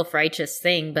as a self-righteous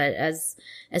thing, but as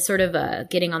sort of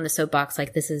getting on the soapbox,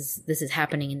 like this is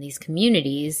happening in these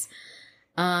communities,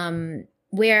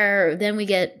 where then we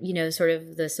get, sort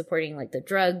of the supporting, like the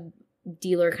drug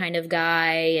dealer kind of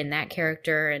guy and that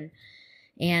character,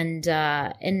 and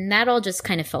that all just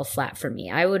kind of fell flat for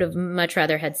me. I would have much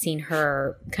rather had seen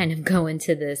her kind of go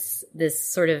into this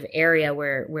sort of area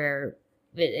where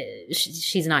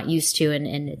she's not used to,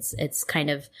 and it's kind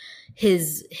of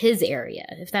his area,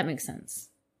 if that makes sense.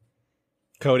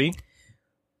 Cody?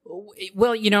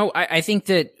 Well, I think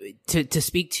that to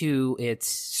speak to its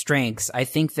strengths, I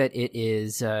think that it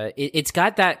is it's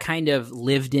got that kind of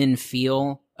lived in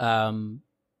feel,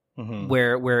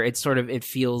 where it's sort of, it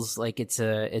feels like it's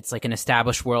like an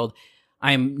established world.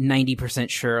 I'm 90%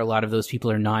 sure a lot of those people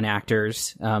are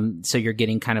non-actors. So you're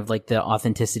getting kind of like the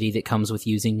authenticity that comes with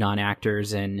using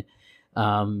non-actors and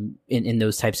in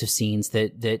those types of scenes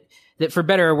that for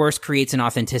better or worse creates an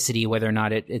authenticity. Whether or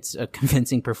not it's a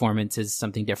convincing performance is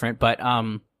something different. But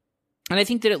and I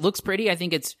think that it looks pretty. I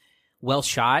think it's well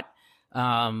shot.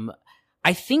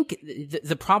 I think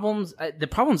the problems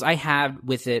I had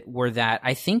with it were that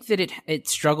I think that it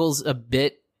struggles a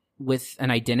bit with an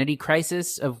identity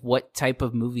crisis of what type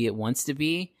of movie it wants to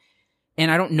be. And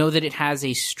I don't know that it has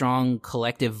a strong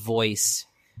collective voice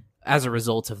as a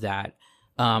result of that.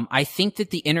 I think that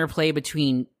the interplay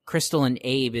between Crystal and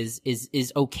Abe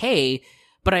is okay,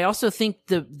 but I also think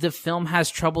the film has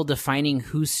trouble defining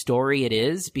whose story it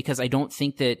is, because I don't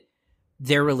think that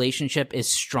their relationship is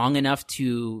strong enough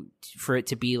for it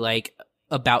to be like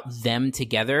about them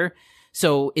together.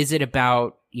 So is it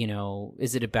about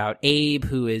Abe,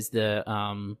 who is the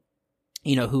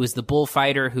who is the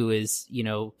bullfighter, who is,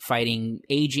 fighting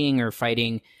aging or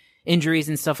fighting injuries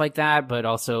and stuff like that, but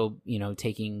also,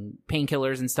 taking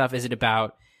painkillers and stuff? Is it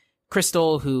about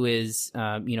Crystal, who is,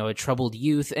 a troubled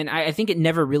youth? And I think it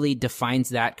never really defines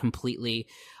that completely.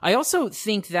 I also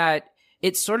think that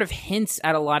it sort of hints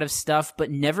at a lot of stuff, but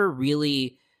never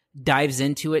really dives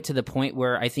into it to the point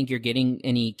where I think you're getting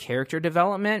any character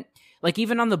development. Like,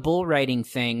 even on the bull riding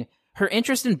thing, her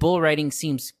interest in bull riding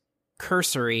seems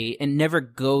cursory and never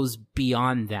goes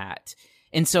beyond that.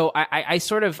 And so I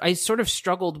sort of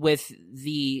struggled with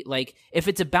the, like, if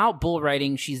it's about bull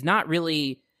riding, she's not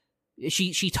really,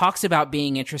 she talks about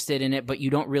being interested in it, but you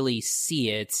don't really see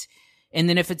it. And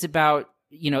then if it's about,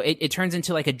 it turns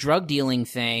into like a drug dealing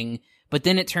thing, but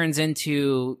then it turns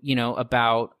into,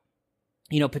 about,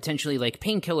 potentially like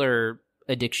painkiller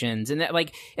addictions and that,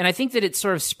 like, and I think that it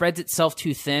sort of spreads itself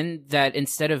too thin, that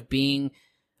instead of being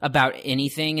about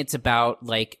anything, it's about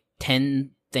like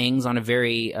 10 things on a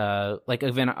very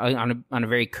on a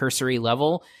very cursory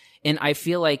level. And I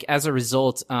feel like as a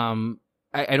result, I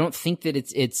don't think that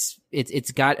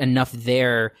it's got enough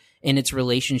there in its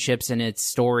relationships and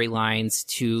its storylines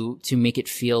to make it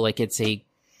feel like it's a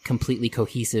completely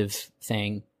cohesive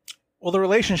thing. Well, the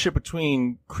relationship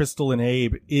between Crystal and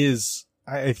Abe is,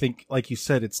 I think, like you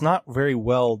said, it's not very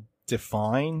well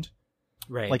defined.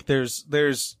 Right. Like there's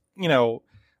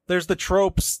there's the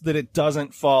tropes that it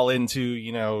doesn't fall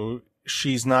into,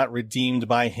 she's not redeemed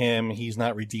by him, he's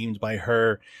not redeemed by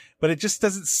her, but it just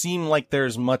doesn't seem like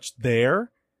there's much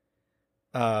there.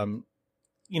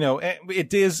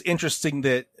 It is interesting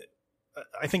that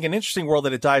I think an interesting world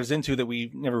that it dives into that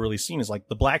we've never really seen is like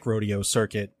the black rodeo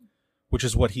circuit, which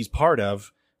is what he's part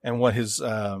of and what his,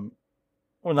 well,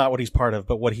 not what he's part of,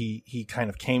 but what he kind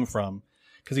of came from,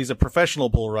 because he's a professional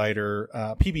bull rider,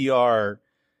 PBR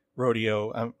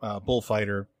rodeo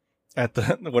bullfighter at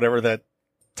the whatever that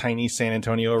tiny San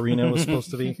Antonio arena was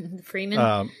supposed to be.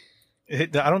 Freeman.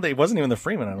 It wasn't even the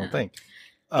Freeman. I don't think.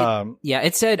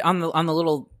 It said on the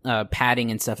little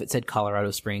padding and stuff, it said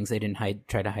Colorado Springs. They didn't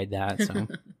try to hide that. So.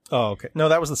 Oh, okay. No,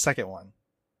 that was the second one.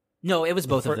 No, it was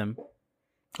both of them.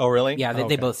 Oh, really? Yeah, they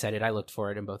okay. both said it. I looked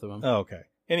for it in both of them. Oh, okay.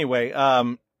 Anyway,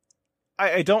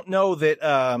 I don't know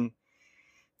that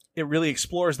it really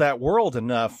explores that world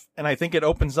enough, and I think it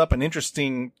opens up an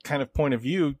interesting kind of point of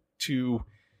view to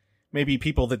maybe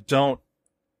people that don't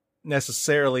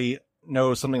necessarily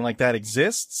know something like that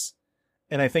exists.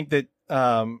 And I think that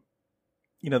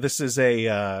this is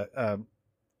a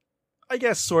I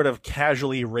guess sort of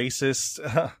casually racist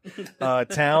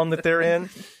town that they're in.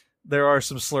 There are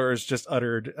some slurs just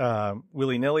uttered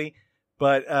willy-nilly,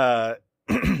 but I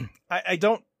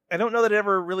don't know that it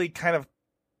ever really kind of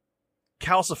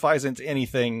calcifies into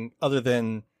anything other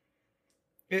than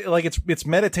it's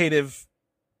meditative,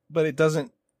 but it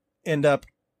doesn't end up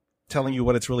telling you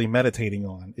what it's really meditating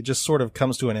on. It just sort of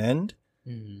comes to an end.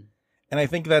 Mm-hmm. And I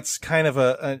think that's kind of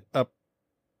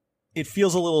it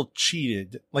feels a little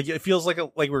cheated. Like it feels like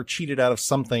we're cheated out of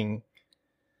something.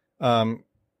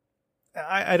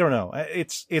 I don't know.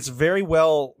 It's very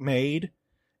well made,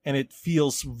 and it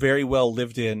feels very well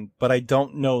lived in, but I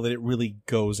don't know that it really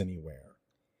goes anywhere,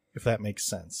 if that makes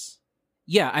sense.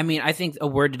 Yeah, I mean, I think a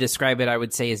word to describe it, I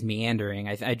would say, is meandering.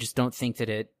 I just don't think that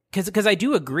it... Because I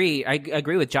do agree. I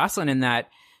agree with Jocelyn in that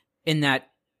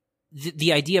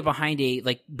the idea behind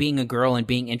being a girl and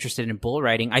being interested in bull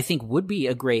riding, I think would be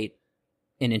a great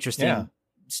and interesting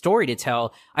story to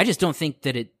tell. I just don't think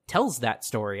that it tells that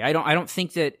story. I don't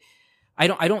think that...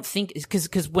 I don't think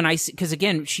because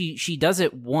again she does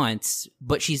it once,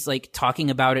 but she's like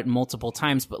talking about it multiple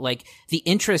times. But like the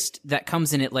interest that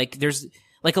comes in it, like there's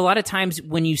like a lot of times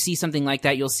when you see something like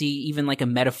that, you'll see even like a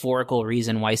metaphorical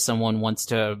reason why someone wants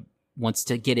to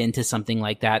get into something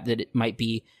like that it might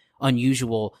be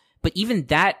unusual. But even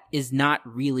that is not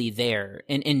really there,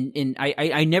 and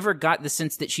I never got the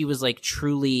sense that she was like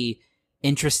truly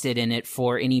interested in it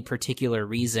for any particular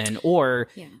reason or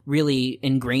really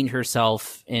ingrained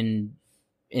herself in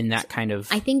that kind of...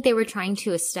 I think they were trying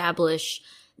to establish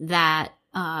that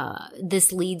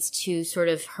this leads to sort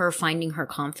of her finding her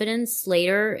confidence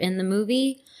later in the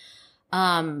movie.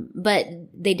 But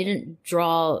they didn't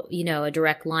draw, a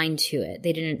direct line to it.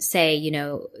 They didn't say,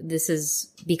 this is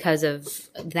because of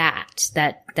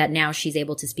that now she's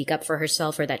able to speak up for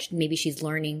herself, or that maybe she's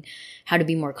learning how to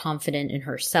be more confident in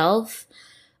herself.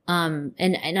 And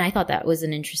I thought that was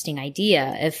an interesting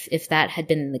idea. If that had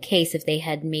been the case, if they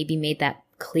had maybe made that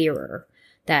clearer,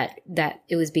 that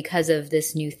it was because of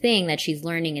this new thing that she's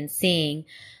learning and seeing,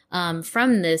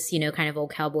 from this, kind of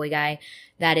old cowboy guy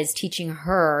that is teaching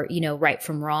her, right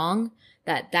from wrong,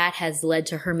 that has led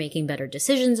to her making better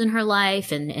decisions in her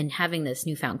life and having this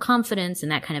newfound confidence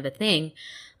and that kind of a thing.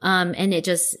 And it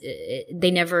just,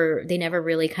 they never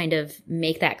really kind of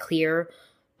make that clear,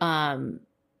 or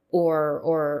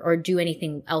do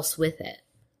anything else with it.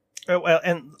 Well,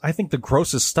 and I think the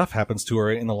grossest stuff happens to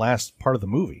her in the last part of the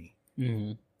movie.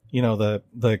 Mm-hmm.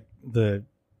 The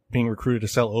being recruited to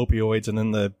sell opioids, and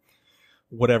then the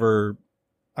whatever,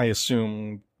 I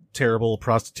assume, terrible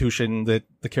prostitution that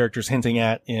the character's hinting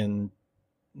at in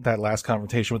that last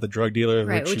confrontation with the drug dealer,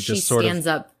 right, which she stands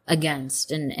up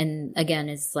against, and again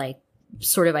is like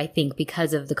sort of, I think,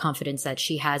 because of the confidence that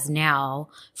she has now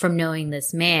from knowing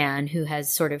this man who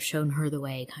has sort of shown her the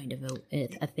way, kind of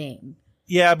a thing.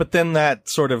 Yeah, but then that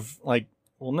sort of like,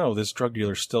 well, no, this drug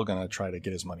dealer's still gonna try to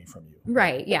get his money from you,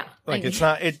 right? Yeah, like it's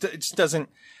not. It just doesn't.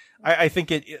 I think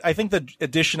the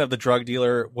addition of the drug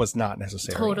dealer was not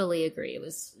necessary. Totally agree. It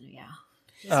was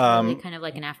really kind of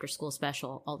like an after school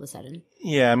special all of a sudden.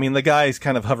 Yeah, I mean the guy's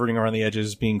kind of hovering around the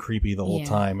edges, being creepy the whole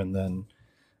time, and then.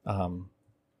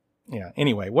 Yeah.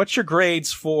 Anyway, what's your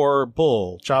grades for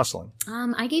Bull, Jocelyn?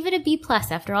 I gave it a B+.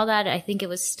 After all that, I think it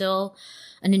was still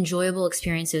an enjoyable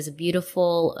experience. It was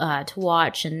beautiful to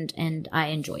watch, and I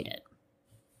enjoyed it.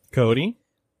 Cody?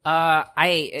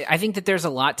 I think that there's a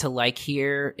lot to like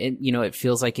here. It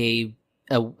feels like I'm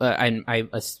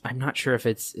not sure if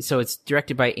it's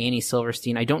directed by Annie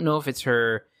Silverstein. I don't know if it's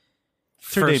her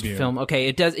first film. Okay,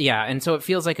 it does. Yeah, and so it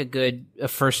feels like a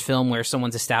first film where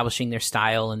someone's establishing their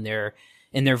style and their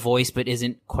voice, but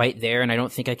isn't quite there. And I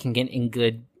don't think I can get in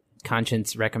good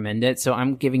conscience recommend it. So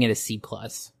I'm giving it a C+.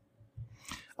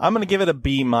 I'm going to give it a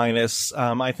B-.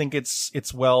 I think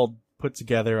it's well put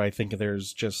together. I think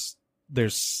there's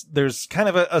kind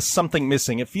of a something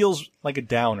missing. It feels like a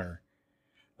downer.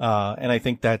 And I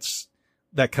think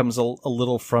that comes a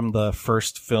little from the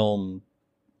first film,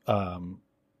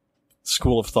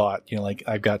 school of thought, like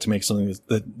I've got to make something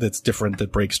that's different,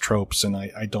 that breaks tropes. And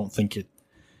I don't think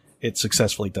it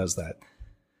successfully does that.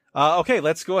 Okay,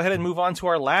 let's go ahead and move on to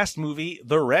our last movie,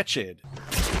 The Wretched.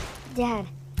 Dad,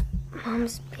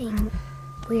 Mom's being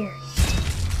weird.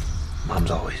 Mom's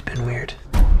always been weird.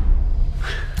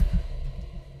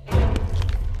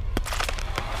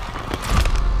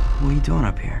 What are you doing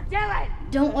up here? Dylan!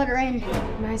 Don't let her in.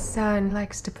 My son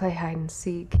likes to play hide and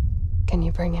seek. Can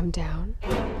you bring him down?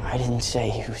 I didn't say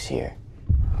he was here.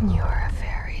 You're a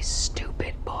very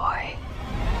stupid boy.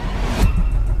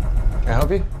 Can I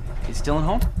help you? Is Dylan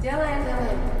home?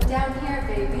 Dylan, down here,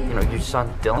 baby. Your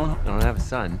son, Dylan? I don't have a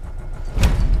son.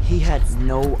 He had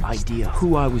no idea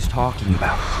who I was talking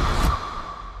about.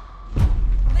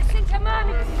 Listen to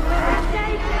Mommy.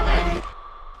 Daddy, Dylan.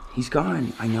 He's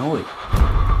gone. I know it.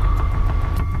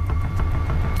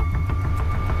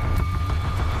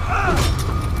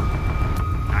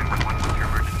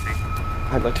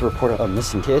 I'd like to report a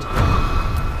missing kid.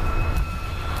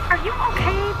 Are you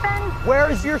okay, Ben? Where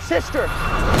is your sister?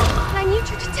 I need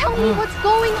you to tell me what's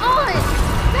going on.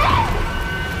 Ben!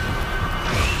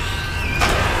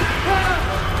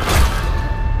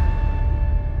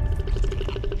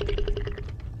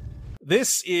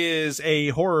 This is a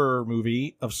horror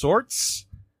movie of sorts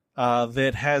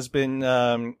that has been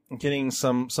getting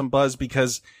some buzz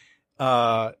because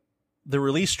the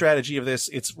release strategy of this,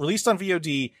 it's released on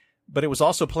VOD, but it was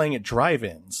also playing at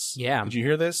drive-ins. Yeah. Did you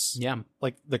hear this? Yeah.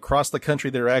 Like across the country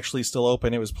that are actually still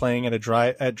open, it was playing at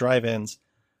drive-ins.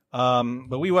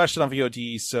 But we watched it on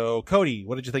VOD. So Cody,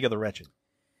 what did you think of The Wretched?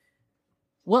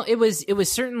 Well, it was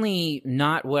certainly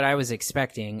not what I was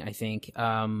expecting, I think.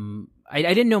 I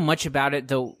didn't know much about it,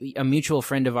 though a mutual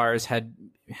friend of ours had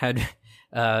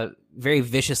very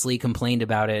viciously complained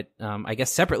about it, I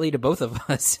guess separately to both of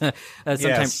us.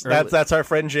 Yes, that's our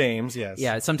friend James, yes.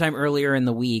 Yeah, sometime earlier in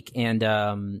the week. And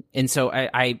so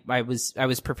I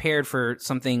was prepared for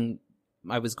something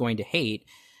I was going to hate.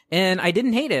 And I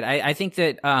didn't hate it. I think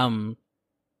that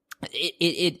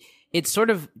it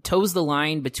sort of toes the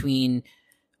line between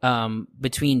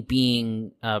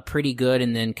being pretty good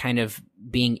and then kind of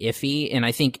being iffy, and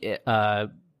I think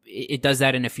it does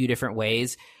that in a few different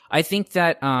ways. I think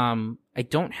that I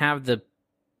don't have the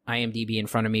IMDb in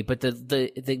front of me, but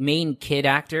the main kid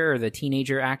actor or the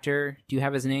teenager actor, do you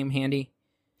have his name handy?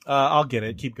 I'll get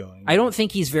it. Keep going. I don't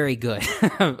think he's very good.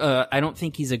 I don't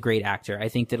think he's a great actor. I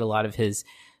think that a lot of his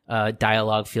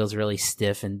dialogue feels really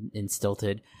stiff and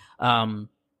stilted.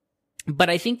 But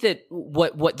I think that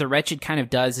what The Wretched kind of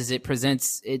does is it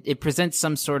presents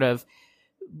some sort of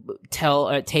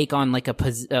take on like a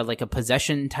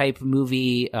possession type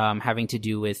movie, having to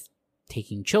do with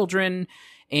taking children.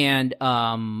 And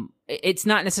it's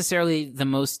not necessarily the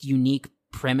most unique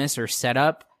premise or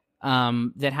setup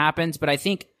that happens, but I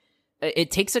think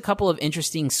it takes a couple of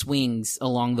interesting swings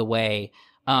along the way.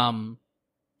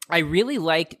 I really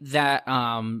like that.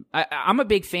 I'm a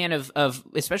big fan of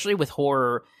especially with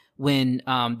horror, when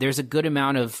there's a good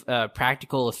amount of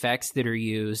practical effects that are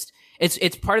used.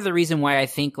 It's part of the reason why I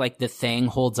think like The Thing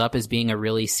holds up as being a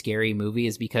really scary movie,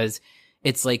 is because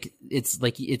it's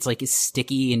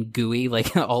sticky and gooey,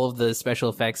 like all of the special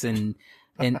effects in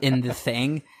The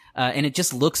Thing. And it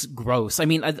just looks gross. I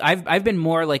mean, I've been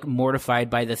more like mortified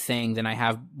by The Thing than I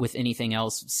have with anything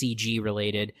else CG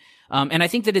related. And I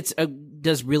think that it's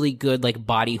does really good like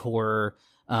body horror,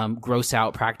 gross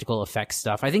out practical effects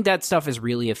stuff. I think that stuff is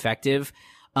really effective.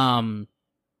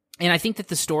 And I think that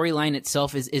the storyline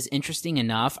itself is interesting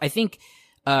enough. I think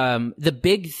the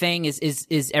big thing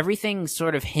is everything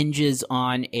sort of hinges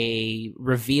on a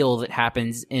reveal that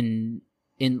happens in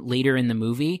later in the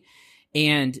movie.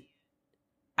 And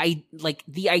I like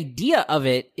the idea of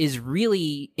it is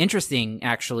really interesting,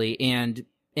 actually, and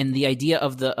the idea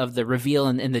of the reveal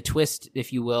and the twist,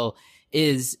 if you will,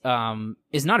 is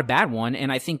not a bad one,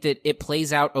 and I think that it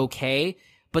plays out okay.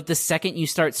 But the second you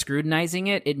start scrutinizing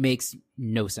it, it makes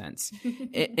no sense.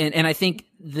 and I think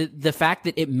the fact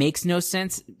that it makes no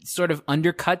sense sort of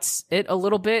undercuts it a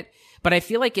little bit. But I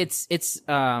feel like it's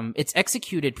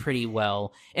executed pretty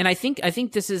well. And I think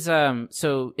this is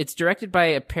so it's directed by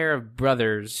a pair of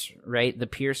brothers, right? The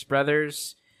Pierce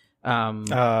brothers.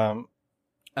 Yeah,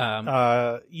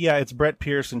 it's Brett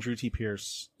Pierce and Drew T.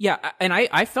 Pierce. Yeah, and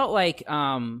I felt like,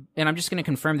 and I'm just going to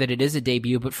confirm that it is a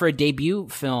debut, but for a debut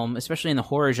film, especially in the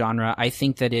horror genre, I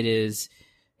think that it's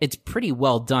pretty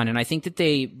well done, and I think that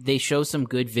they show some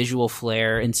good visual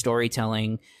flair and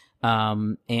storytelling,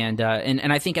 and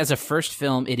I think as a first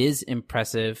film, it is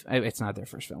impressive. It's not their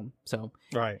first film, so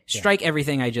right, strike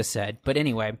everything I just said. But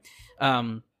anyway,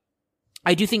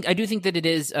 I do think that it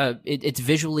is it's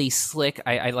visually slick.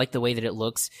 I like the way that it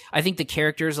looks. I think the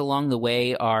characters along the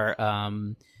way are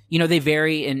they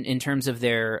vary in terms of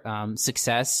their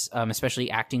success,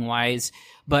 especially acting wise.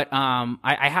 But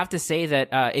I have to say that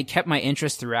it kept my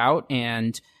interest throughout,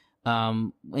 and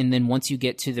then once you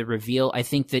get to the reveal, I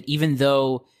think that even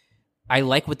though I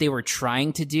like what they were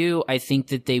trying to do, I think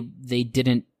that they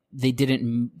didn't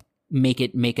make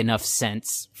it make enough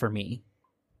sense for me.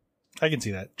 I can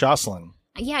see that. Jocelyn.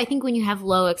 Yeah, I think when you have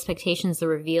low expectations, the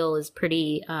reveal is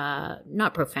pretty,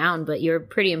 not profound, but you're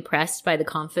pretty impressed by the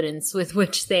confidence with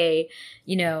which they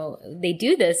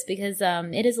do this, because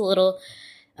it is a little,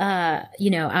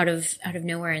 out of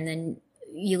nowhere. And then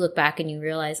you look back and you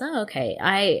realize, oh,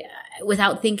 okay,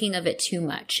 without thinking of it too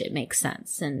much, it makes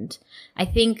sense. And I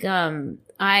think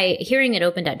hearing it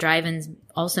opened at drive-ins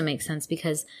also makes sense,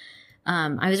 because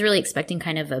I was really expecting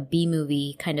kind of a B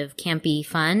movie, kind of campy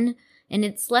fun. And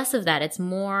it's less of that. It's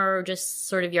more just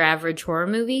sort of your average horror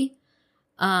movie.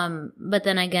 But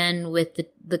then again, with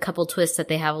the couple twists that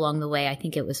they have along the way, I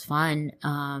think it was fun.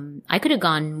 I could have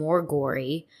gone more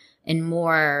gory and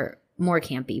more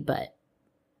campy, but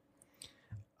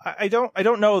I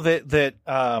don't know that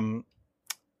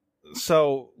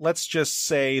so let's just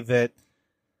say that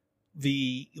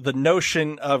the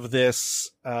notion of this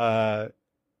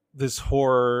this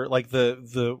horror, like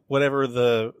the whatever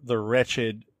the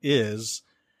Wretched is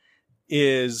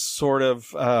sort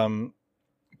of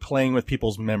playing with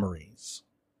people's memories,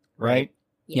 right?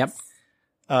 Yep.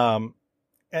 And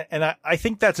I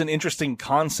think that's an interesting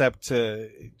concept for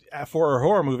a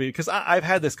horror movie, because I've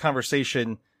had this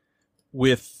conversation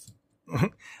with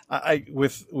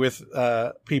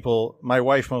people, my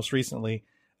wife most recently,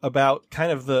 about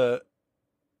kind of the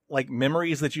like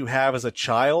memories that you have as a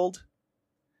child.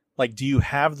 Like, do you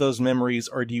have those memories,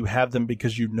 or do you have them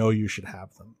because you know you should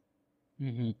have them?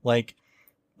 Mm-hmm. Like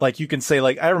you can say,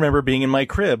 like, I remember being in my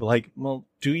crib. Like, well,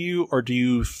 do you, or do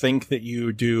you think that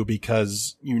you do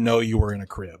because you know you were in a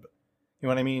crib? You know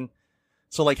what I mean?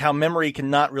 So like how memory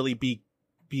cannot really be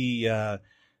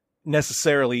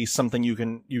necessarily something you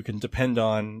can depend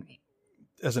on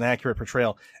as an accurate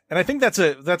portrayal. And I think that's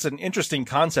an interesting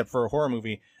concept for a horror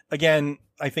movie. Again,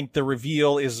 I think the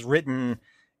reveal is written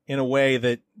in a way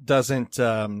that doesn't,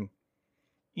 you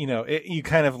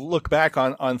kind of look back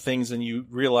on things and you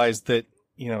realize that,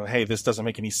 hey, this doesn't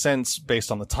make any sense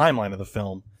based on the timeline of the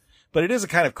film, but it is a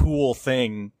kind of cool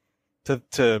thing to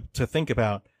think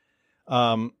about.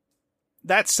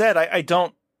 That said, I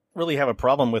don't really have a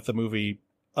problem with the movie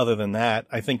other than that.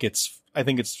 I think it's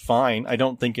fine. I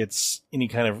don't think it's any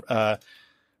kind of,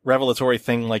 revelatory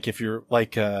thing. Like if you're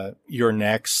like, You're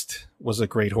Next was a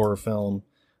great horror film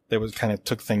that was kind of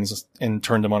took things and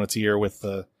turned them on its ear with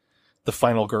the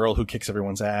final girl who kicks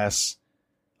everyone's ass.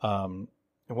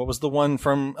 What was the one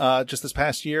from just this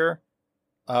past year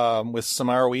with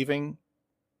Samara Weaving?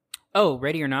 Oh,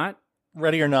 Ready or Not?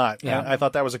 Ready or Not. Yeah. I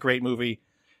thought that was a great movie.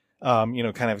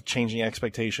 Kind of changing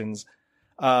expectations.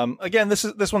 Again,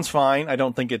 this one's fine. I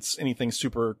don't think it's anything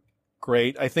super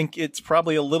great. I think it's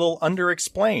probably a little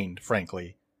underexplained,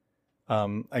 frankly.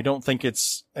 I don't think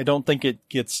it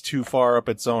gets too far up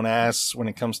its own ass when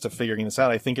it comes to figuring this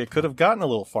out. I think it could have gotten a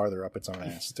little farther up its own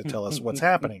ass to tell us what's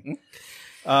happening.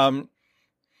 No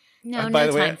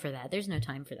time for that. There's no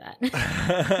time for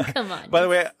that. Come on. By the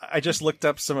way, I just looked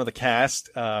up some of the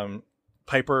cast.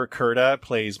 Piper Curda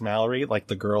plays Mallory, like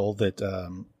the girl that,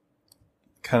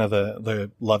 kind of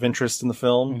the love interest in the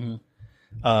film.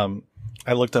 Mm-hmm.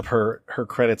 I looked up her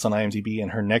credits on IMDb, and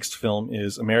her next film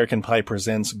is American Pie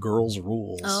Presents Girls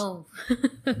Rules. Oh,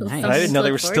 nice. And I didn't know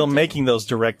they were still making those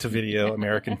direct-to-video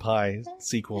American Pie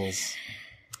sequels.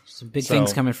 Some big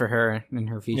things coming for her in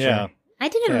her future. Yeah. I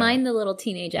didn't mind the little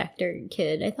teenage actor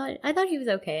kid. I thought he was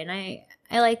okay, and I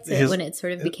liked it when it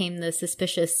sort of became the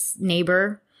suspicious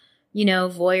neighbor,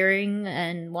 voyeuring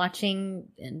and watching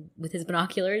and with his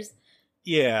binoculars.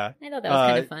 Yeah, I thought that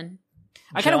was kind of fun.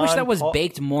 I kind of wish that was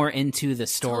baked more into the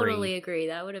story. Totally agree.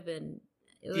 That would have been.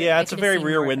 It's a very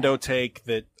Rear Window take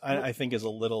that I think is a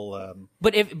little.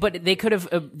 But they could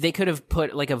have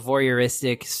put like a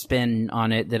voyeuristic spin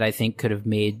on it that I think could have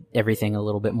made everything a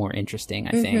little bit more interesting.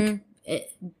 I think.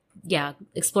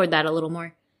 Explored that a little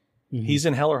more. Mm-hmm. He's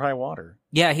in Hell or High Water.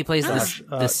 Yeah, he plays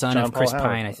the son John of Chris Paul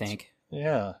Howard. Pine, I think.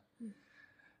 Yeah.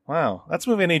 Wow, that's a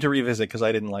movie I need to revisit because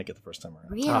I didn't like it the first time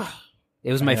around. Really?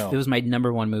 It was my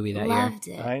number one movie that Loved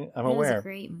year. it. I'm aware. It was a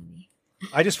great movie.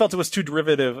 I just felt it was too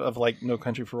derivative of like No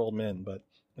Country for Old Men, but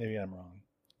maybe I'm wrong.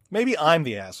 Maybe I'm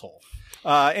the asshole.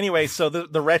 Anyway, so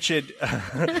the Wretched,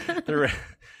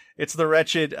 it's the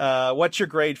Wretched. What's your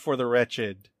grade for the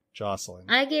Wretched, Jocelyn?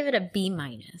 I gave it a B-.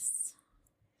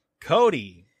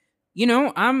 Cody.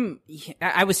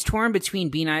 I was torn between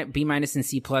B- and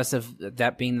C+ of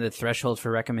that being the threshold for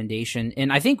recommendation.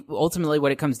 And I think ultimately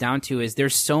what it comes down to is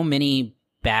there's so many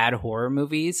bad horror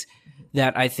movies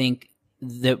that I think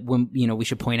that when, we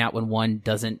should point out when one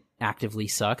doesn't actively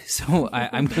suck. So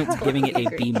I'm giving it a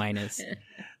B-.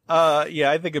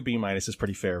 I think a B- is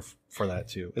pretty fair for that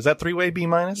too. Is that 3-way B-?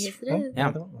 Yes, it is.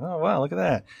 Yeah. Oh, wow. Look at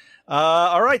that.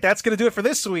 All right. That's going to do it for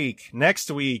this week. Next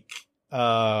week,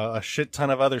 a shit ton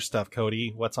of other stuff.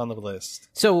 Cody, what's on the list?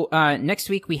 So next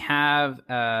week we have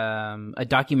a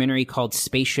documentary called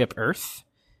Spaceship Earth,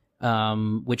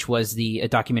 which was a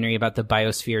documentary about the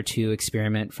Biosphere 2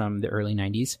 experiment from the early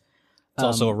 90s. It's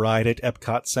also a ride at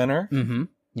Epcot Center. Mm-hmm.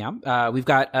 Yeah. We've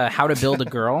got How to Build a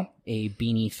Girl, a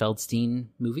Beanie Feldstein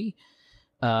movie.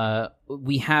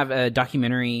 We have a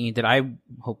documentary that I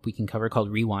hope we can cover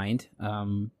called Rewind.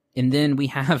 And then we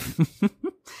have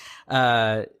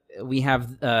The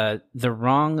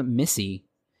Wrong Missy,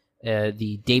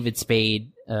 the David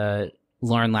Spade,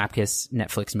 Lauren Lapkus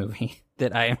Netflix movie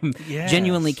that I am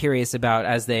genuinely curious about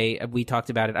we talked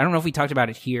about it. I don't know if we talked about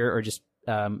it here or just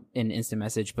in instant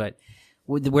message, but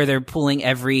where they're pulling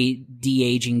every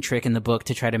de-aging trick in the book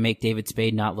to try to make David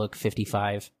Spade not look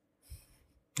 55.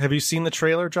 Have you seen the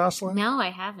trailer, Jocelyn? No, I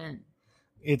haven't.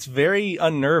 It's very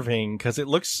unnerving because it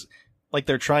looks like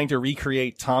they're trying to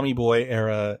recreate Tommy Boy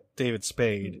era David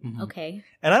Spade. Mm-hmm. Okay.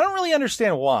 And I don't really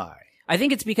understand why. I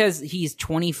think it's because he's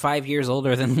 25 years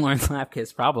older than Lawrence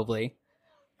Lapkus, probably.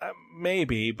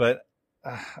 Maybe, but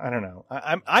I don't know.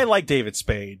 I like David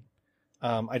Spade.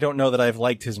 I don't know that I've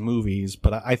liked his movies,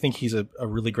 but I think he's a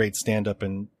really great stand-up,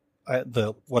 and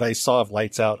what I saw of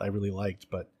Lights Out I really liked,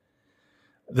 but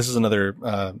this is another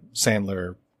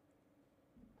Sandler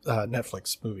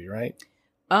Netflix movie, right?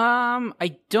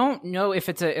 I don't know if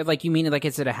it's like, you mean like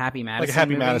it's at a Happy Madison? Like a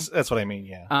Happy movie? Madison, that's what I mean,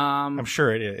 yeah. I'm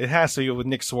sure it is. It has to be with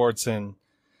Nick Swartz and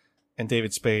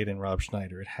David Spade and Rob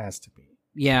Schneider. It has to be.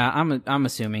 Yeah, I'm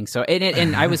assuming so.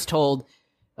 And I was told,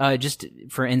 just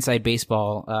for Inside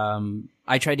Baseball,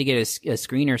 I tried to get a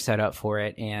screener set up for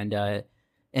it,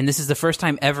 and this is the first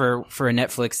time ever for a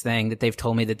Netflix thing that they've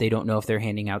told me that they don't know if they're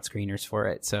handing out screeners for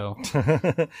it. So,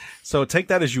 so take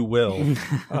that as you will,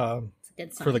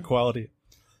 for the quality.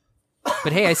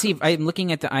 But hey, I'm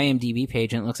looking at the IMDb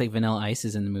page, and it looks like Vanilla Ice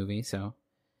is in the movie. So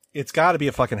it's got to be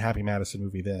a fucking Happy Madison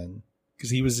movie then, because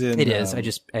he was in. It is. I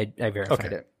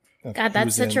verified it. Okay. God,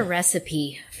 that's such a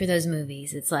recipe for those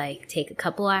movies. It's like, take a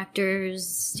couple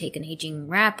actors, take an aging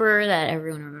rapper that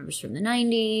everyone remembers from the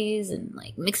 90s, and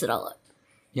like mix it all up.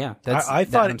 Yeah, that's I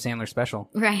thought Adam Sandler special.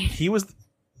 Right. He was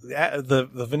the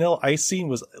Vanilla Ice scene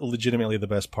was legitimately the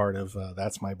best part of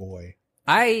That's My Boy.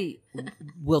 I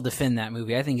will defend that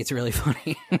movie. I think it's really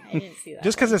funny. I didn't see that.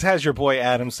 Just because it has your boy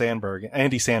Andy Sandberg in it.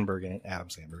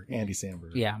 Andy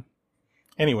Sandberg. Yeah.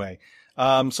 Anyway,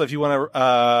 so if you want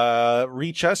to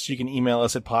reach us, you can email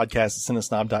us at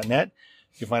podcast@cinesnob.net.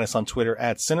 You can find us on Twitter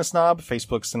 @Cinesnob,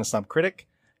 Facebook Cinesnob Critic.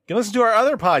 You can listen to our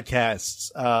other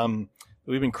podcasts that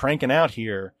we've been cranking out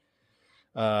here.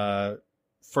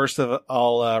 First of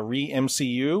all,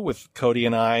 Re-MCU with Cody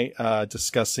and I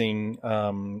discussing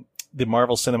the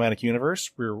Marvel Cinematic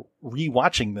Universe. We're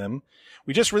rewatching them.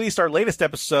 We just released our latest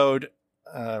episode,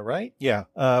 right? Yeah,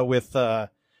 with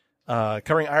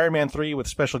covering Iron Man 3 with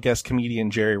special guest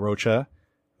comedian Jerry Rocha,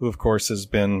 who of course has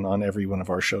been on every one of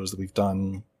our shows that we've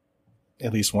done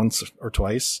at least once or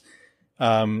twice.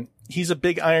 He's a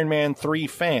big Iron Man 3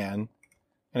 fan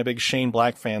and a big Shane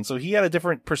Black fan, so he had a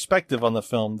different perspective on the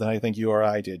film than I think you or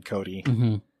I did, Cody.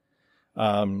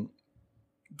 Mm-hmm.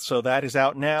 So that is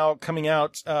out now. Coming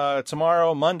out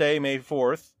tomorrow, Monday, May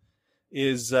 4th,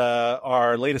 is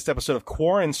our latest episode of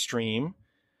Quarren Stream,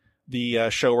 the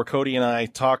show where Cody and I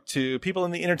talk to people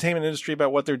in the entertainment industry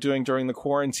about what they're doing during the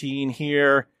quarantine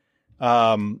here,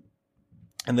 and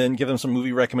then give them some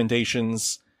movie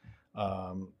recommendations,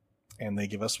 and they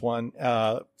give us one.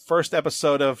 First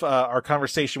episode of our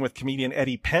conversation with comedian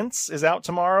Eddie Pence is out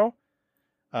tomorrow.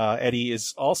 Eddie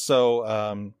is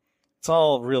also... it's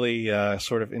all really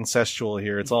sort of incestual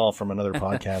here. It's all from another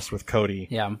podcast with Cody.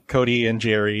 Yeah. Cody and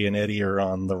Jerry and Eddie are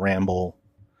on The Ramble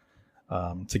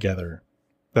together.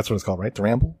 That's what it's called, right? The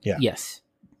Ramble? Yeah. Yes.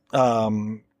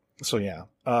 So, yeah.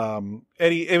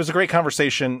 Eddie, it was a great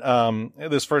conversation.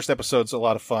 This first episode's a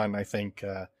lot of fun, I think.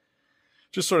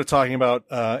 Just sort of talking about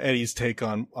Eddie's take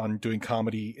on doing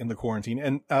comedy in the quarantine.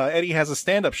 And Eddie has a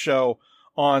stand-up show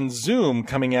on Zoom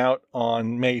coming out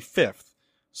on May 5th.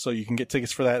 So you can get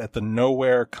tickets for that at the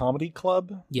Nowhere Comedy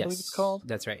Club. Yes, I believe it's called.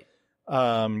 That's right.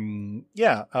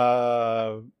 Yeah.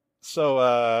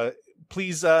 So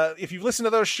please, if you've listened to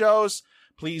those shows,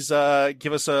 please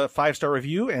give us a 5-star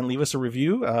review and leave us a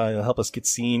review. It'll help us get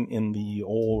seen in the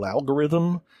old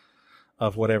algorithm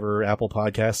of whatever Apple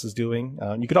Podcasts is doing.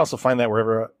 You could also find that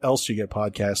wherever else you get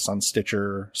podcasts, on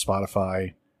Stitcher,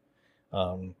 Spotify,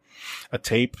 a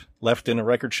tape left in a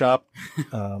record shop.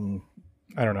 I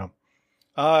don't know.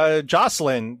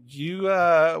 Jocelyn, do you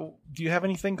have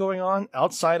anything going on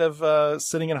outside of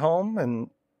sitting at home and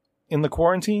in the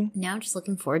quarantine? Now I'm just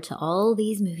looking forward to all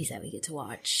these movies that we get to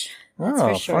watch. That's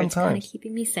for sure. Fun it's kind times. of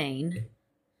keeping me sane.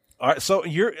 All right, so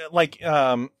you're like,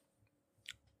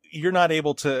 you're not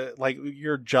able to, like,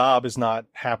 your job is not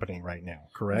happening right now,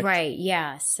 correct? Right,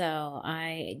 yeah. So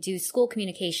I do school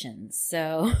communications,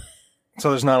 so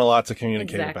there's not a lot to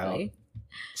communicate exactly. about.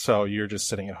 So you're just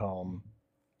sitting at home.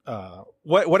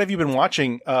 What have you been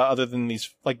watching other than these?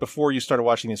 Like, before you started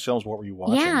watching these films, what were you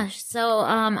watching? Yeah, so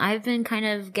I've been kind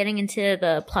of getting into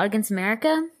the Plot Against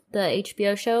America, the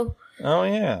HBO show. Oh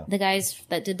yeah, the guys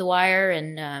that did The Wire,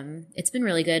 and it's been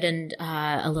really good. And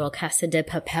a little Casa de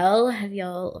Papel. Have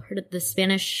y'all heard of the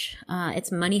Spanish?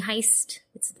 It's Money Heist.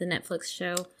 It's the Netflix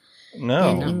show. No.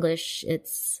 In English,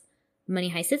 it's Money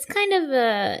Heist. It's kind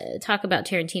of talk about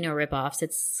Tarantino ripoffs.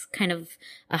 It's kind of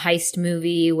a heist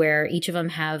movie where each of them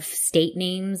have state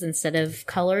names instead of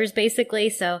colors, basically.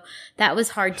 So that was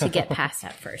hard to get past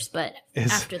at first, but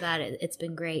after that, it's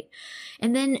been great.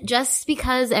 And then just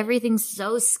because everything's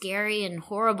so scary and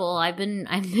horrible, I've been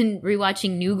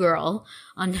rewatching New Girl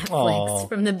on Netflix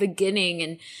from the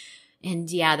beginning,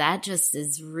 and yeah, that just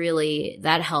is really,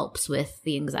 that helps with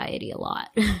the anxiety a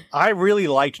lot. I really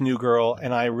liked New Girl,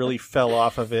 and I really fell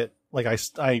off of it. Like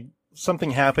I something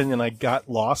happened, and I got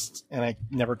lost, and I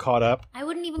never caught up. I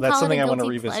wouldn't even That's call it something a I want to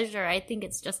guilty revisit. pleasure. I think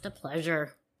it's just a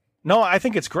pleasure. No, I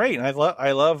think it's great.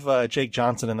 I love Jake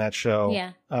Johnson in that show.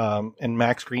 Yeah. And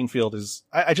Max Greenfield is.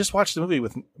 I just watched the movie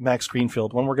with Max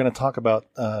Greenfield, one we're going to talk about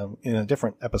in a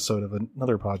different episode of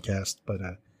another podcast. But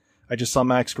I just saw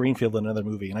Max Greenfield in another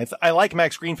movie, and I like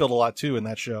Max Greenfield a lot too in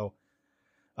that show.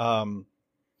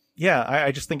 Yeah,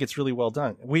 I just think it's really well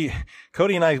done.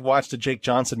 Cody and I watched a Jake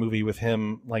Johnson movie with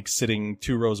him, like sitting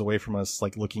 2 rows away from us,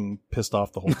 like looking pissed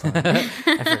off the whole time.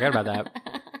 I forgot about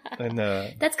that. And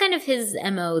that's kind of his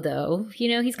MO, though. You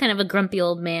know, he's kind of a grumpy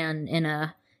old man in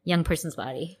a young person's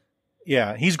body.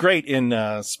 Yeah, he's great in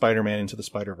Spider-Man Into the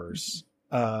Spider-Verse.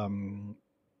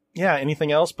 Yeah,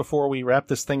 anything else before we wrap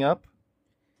this thing up?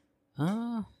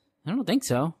 I don't think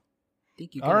so. I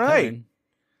think you all right.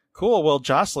 Cool. Well,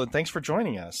 Jocelyn, thanks for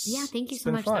joining us. Yeah, thank you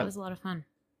so much. Fun. That was a lot of fun.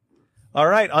 All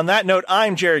right. On that note,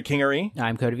 I'm Jared Kingery.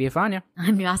 I'm Cody Villafana.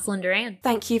 I'm Jocelyn Duran.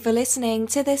 Thank you for listening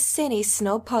to the Cine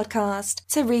Snob podcast.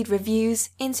 To read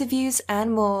reviews, interviews,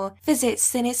 and more, visit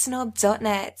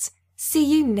cinesnob.net. See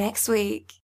you next week.